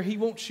way to where He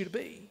wants you to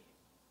be.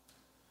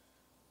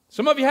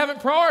 Some of you haven't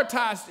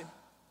prioritized Him.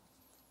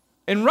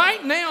 And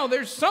right now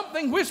there's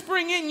something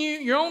whispering in you,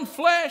 your own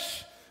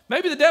flesh,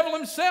 maybe the devil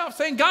himself,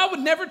 saying God would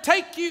never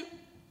take you.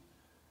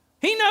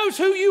 He knows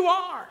who you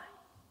are.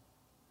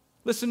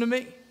 Listen to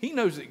me. He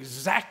knows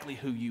exactly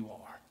who you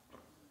are.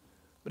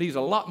 But He's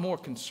a lot more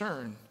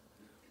concerned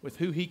with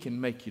who He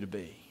can make you to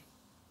be.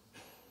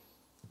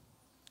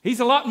 He's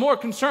a lot more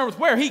concerned with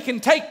where He can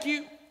take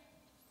you.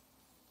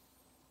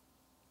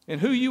 And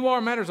who you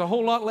are matters a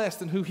whole lot less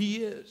than who He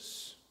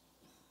is.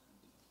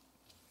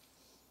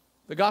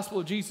 The gospel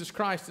of Jesus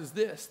Christ is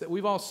this, that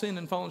we've all sinned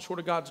and fallen short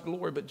of God's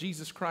glory, but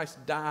Jesus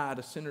Christ died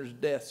a sinner's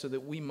death so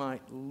that we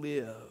might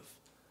live.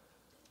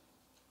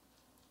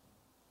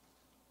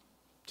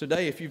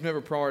 Today, if you've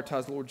never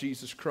prioritized the Lord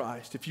Jesus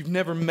Christ, if you've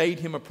never made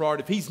Him a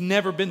priority, if He's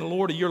never been the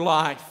Lord of your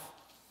life,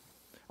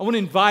 I want to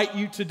invite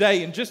you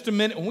today, in just a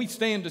minute when we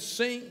stand to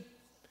sing,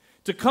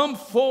 to come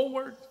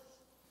forward,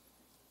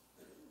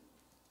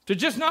 to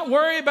just not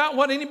worry about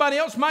what anybody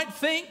else might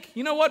think.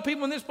 You know what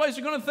people in this place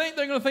are going to think?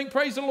 They're going to think,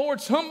 praise the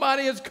Lord,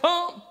 somebody has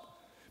come.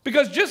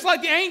 Because just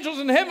like the angels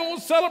in heaven will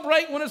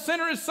celebrate when a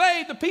sinner is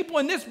saved, the people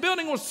in this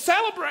building will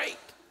celebrate.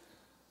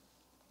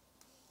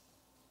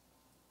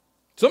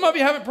 Some of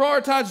you haven't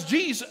prioritized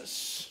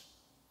Jesus.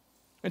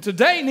 And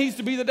today needs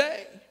to be the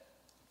day.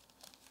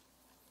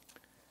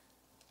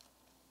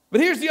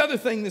 But here's the other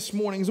thing this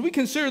morning. As we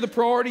consider the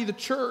priority of the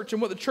church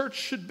and what the church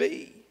should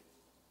be,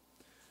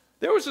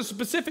 there was a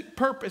specific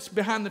purpose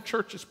behind the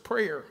church's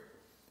prayer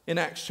in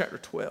Acts chapter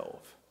 12.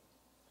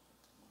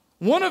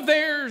 One of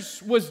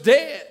theirs was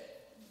dead,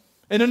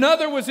 and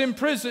another was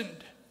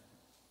imprisoned.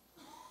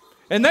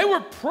 And they were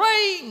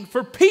praying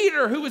for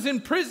Peter, who was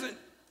in prison.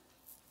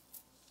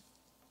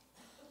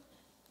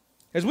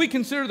 As we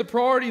consider the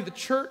priority of the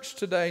church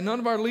today, none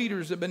of our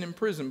leaders have been in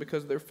prison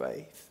because of their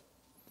faith.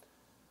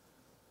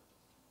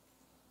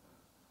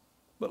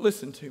 But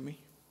listen to me.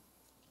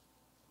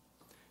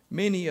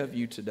 Many of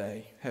you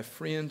today have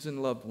friends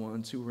and loved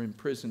ones who are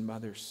imprisoned by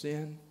their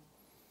sin,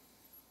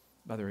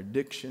 by their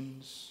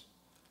addictions,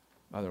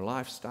 by their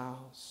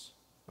lifestyles,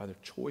 by their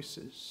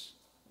choices.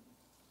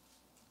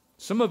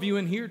 Some of you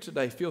in here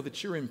today feel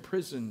that you're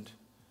imprisoned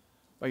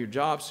by your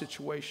job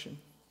situation.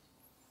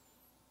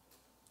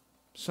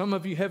 Some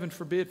of you, heaven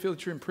forbid, feel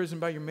that you're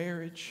imprisoned by your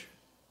marriage.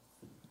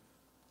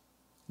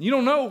 You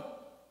don't know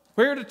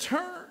where to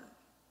turn.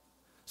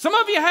 Some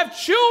of you have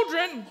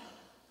children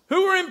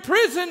who are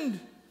imprisoned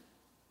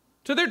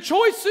to their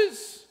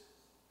choices.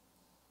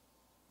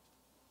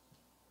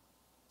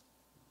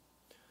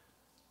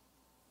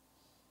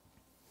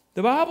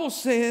 The Bible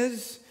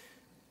says,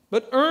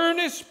 but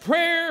earnest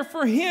prayer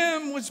for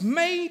him was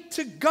made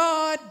to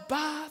God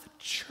by the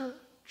church.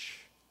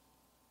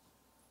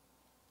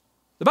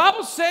 The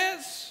Bible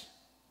says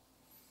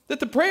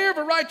that the prayer of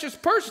a righteous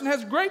person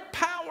has great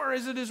power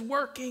as it is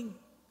working.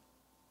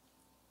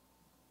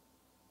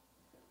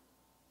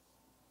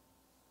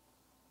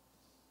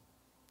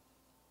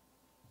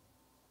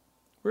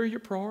 Where are your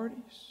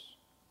priorities?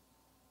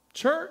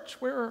 Church,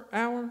 where are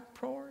our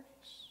priorities?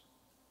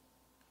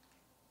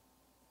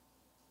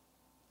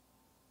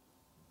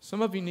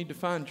 Some of you need to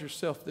find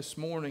yourself this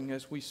morning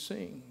as we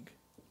sing,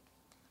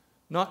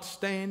 not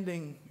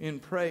standing in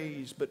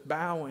praise, but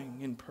bowing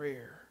in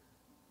prayer,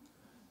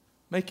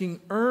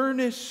 making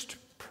earnest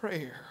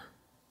prayer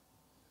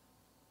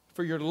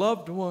for your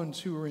loved ones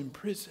who are in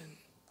prison.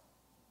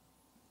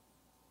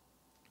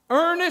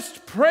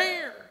 Earnest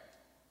prayer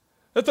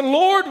that the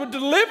Lord would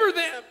deliver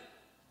them,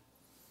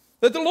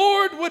 that the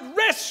Lord would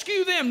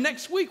rescue them.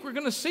 Next week we're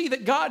going to see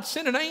that God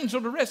sent an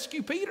angel to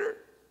rescue Peter.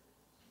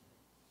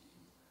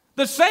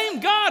 The same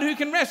God who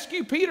can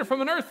rescue Peter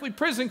from an earthly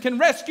prison can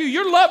rescue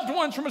your loved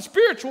ones from a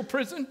spiritual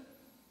prison.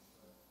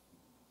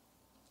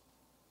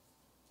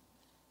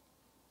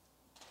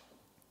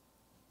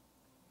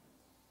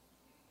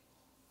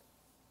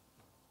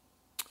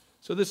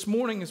 So this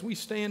morning as we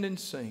stand and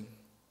sing,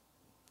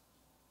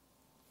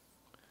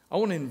 I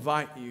want to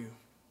invite you.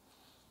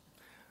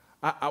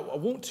 I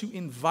want to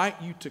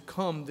invite you to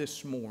come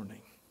this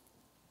morning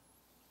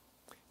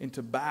and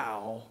to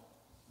bow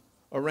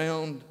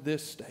around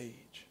this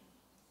stage.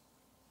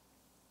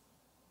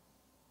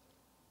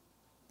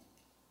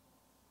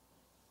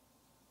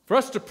 For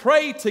us to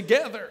pray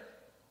together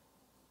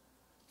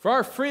for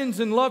our friends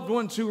and loved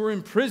ones who are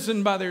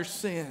imprisoned by their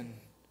sin.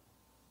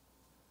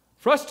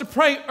 For us to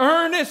pray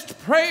earnest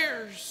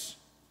prayers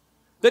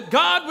that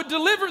God would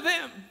deliver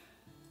them.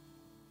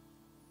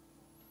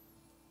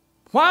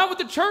 Why would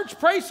the church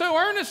pray so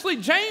earnestly?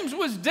 James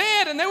was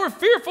dead and they were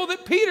fearful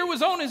that Peter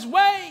was on his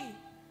way.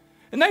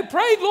 And they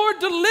prayed, Lord,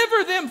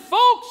 deliver them.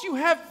 Folks, you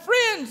have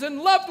friends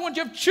and loved ones.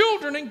 You have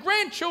children and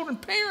grandchildren,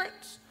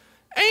 parents,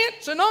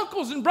 aunts and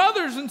uncles and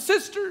brothers and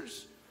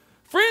sisters,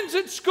 friends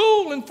at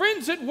school and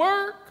friends at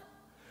work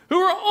who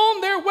are on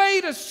their way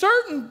to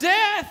certain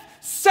death,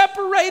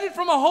 separated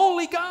from a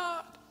holy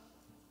God.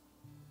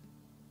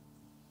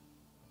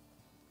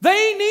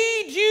 They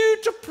need you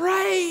to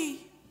pray.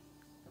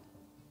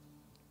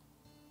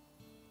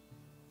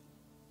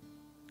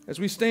 As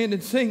we stand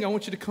and sing, I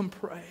want you to come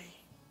pray.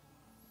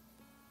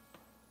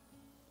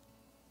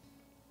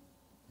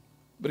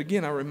 But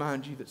again, I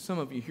remind you that some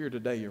of you here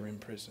today are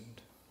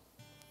imprisoned.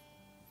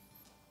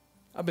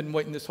 I've been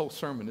waiting this whole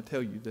sermon to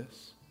tell you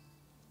this.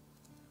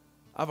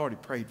 I've already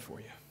prayed for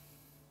you.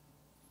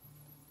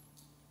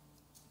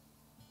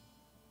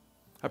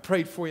 I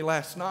prayed for you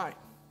last night.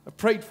 I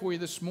prayed for you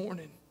this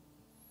morning.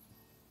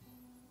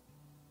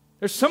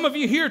 There's some of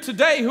you here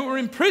today who are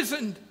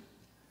imprisoned,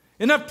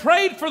 and I've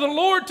prayed for the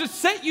Lord to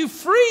set you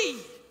free,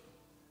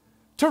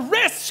 to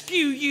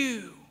rescue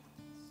you.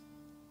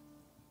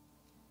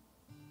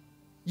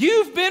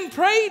 You've been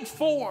prayed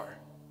for.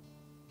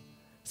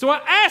 So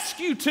I ask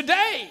you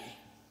today,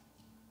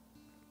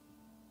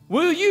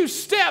 will you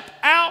step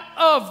out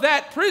of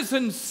that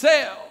prison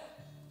cell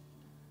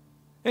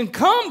and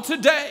come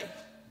today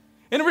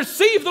and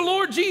receive the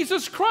Lord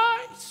Jesus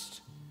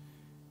Christ?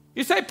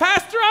 You say,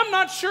 Pastor, I'm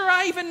not sure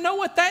I even know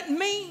what that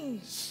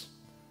means.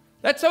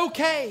 That's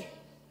okay.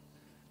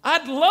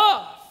 I'd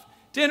love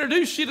to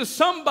introduce you to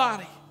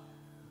somebody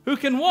who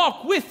can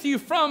walk with you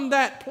from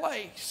that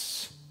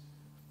place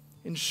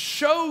and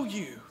show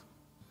you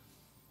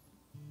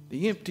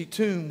the empty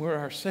tomb where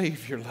our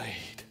Savior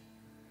laid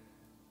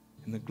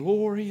and the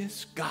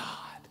glorious God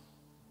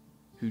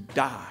who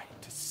died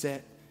to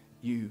set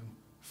you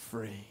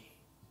free.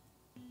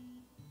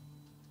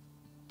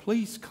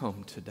 Please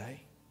come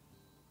today.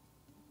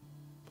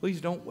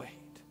 Please don't wait.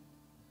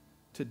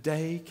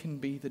 Today can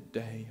be the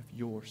day of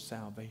your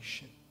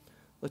salvation.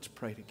 Let's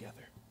pray together.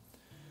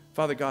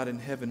 Father God in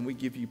heaven, we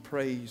give you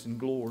praise and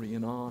glory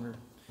and honor.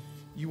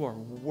 You are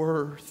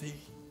worthy.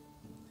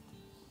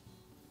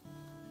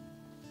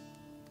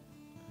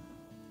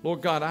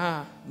 Lord God,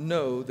 I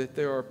know that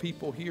there are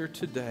people here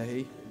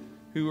today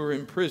who are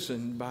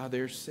imprisoned by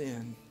their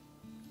sin,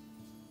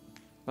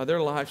 by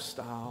their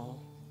lifestyle.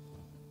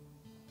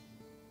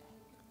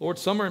 Lord,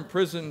 some are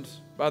imprisoned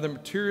by their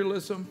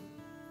materialism,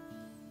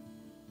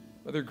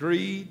 by their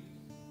greed.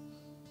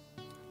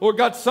 Lord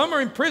God, some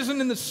are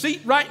imprisoned in the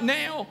seat right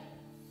now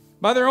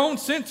by their own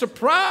sense of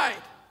pride.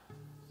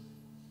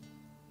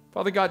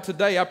 Father God,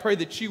 today I pray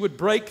that you would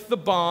break the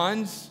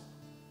bonds,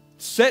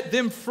 set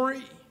them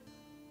free.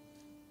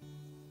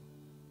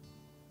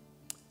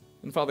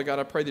 And Father God,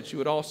 I pray that you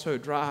would also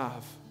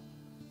drive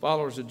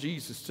followers of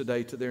Jesus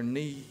today to their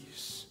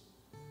knees.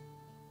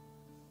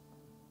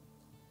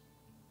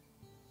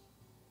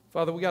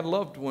 Father, we got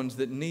loved ones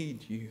that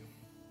need you.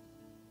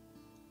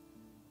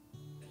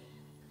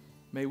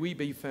 May we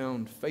be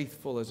found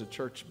faithful as a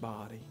church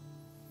body,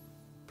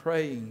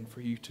 praying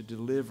for you to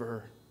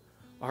deliver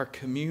our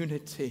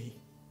community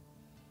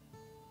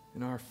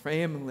and our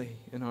family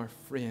and our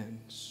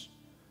friends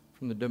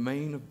from the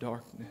domain of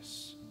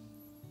darkness,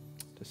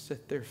 to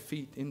set their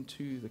feet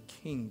into the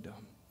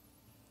kingdom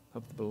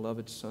of the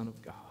beloved Son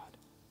of God.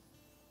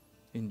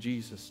 In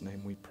Jesus'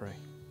 name we pray.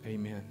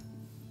 Amen.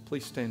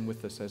 Please stand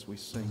with us as we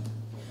sing.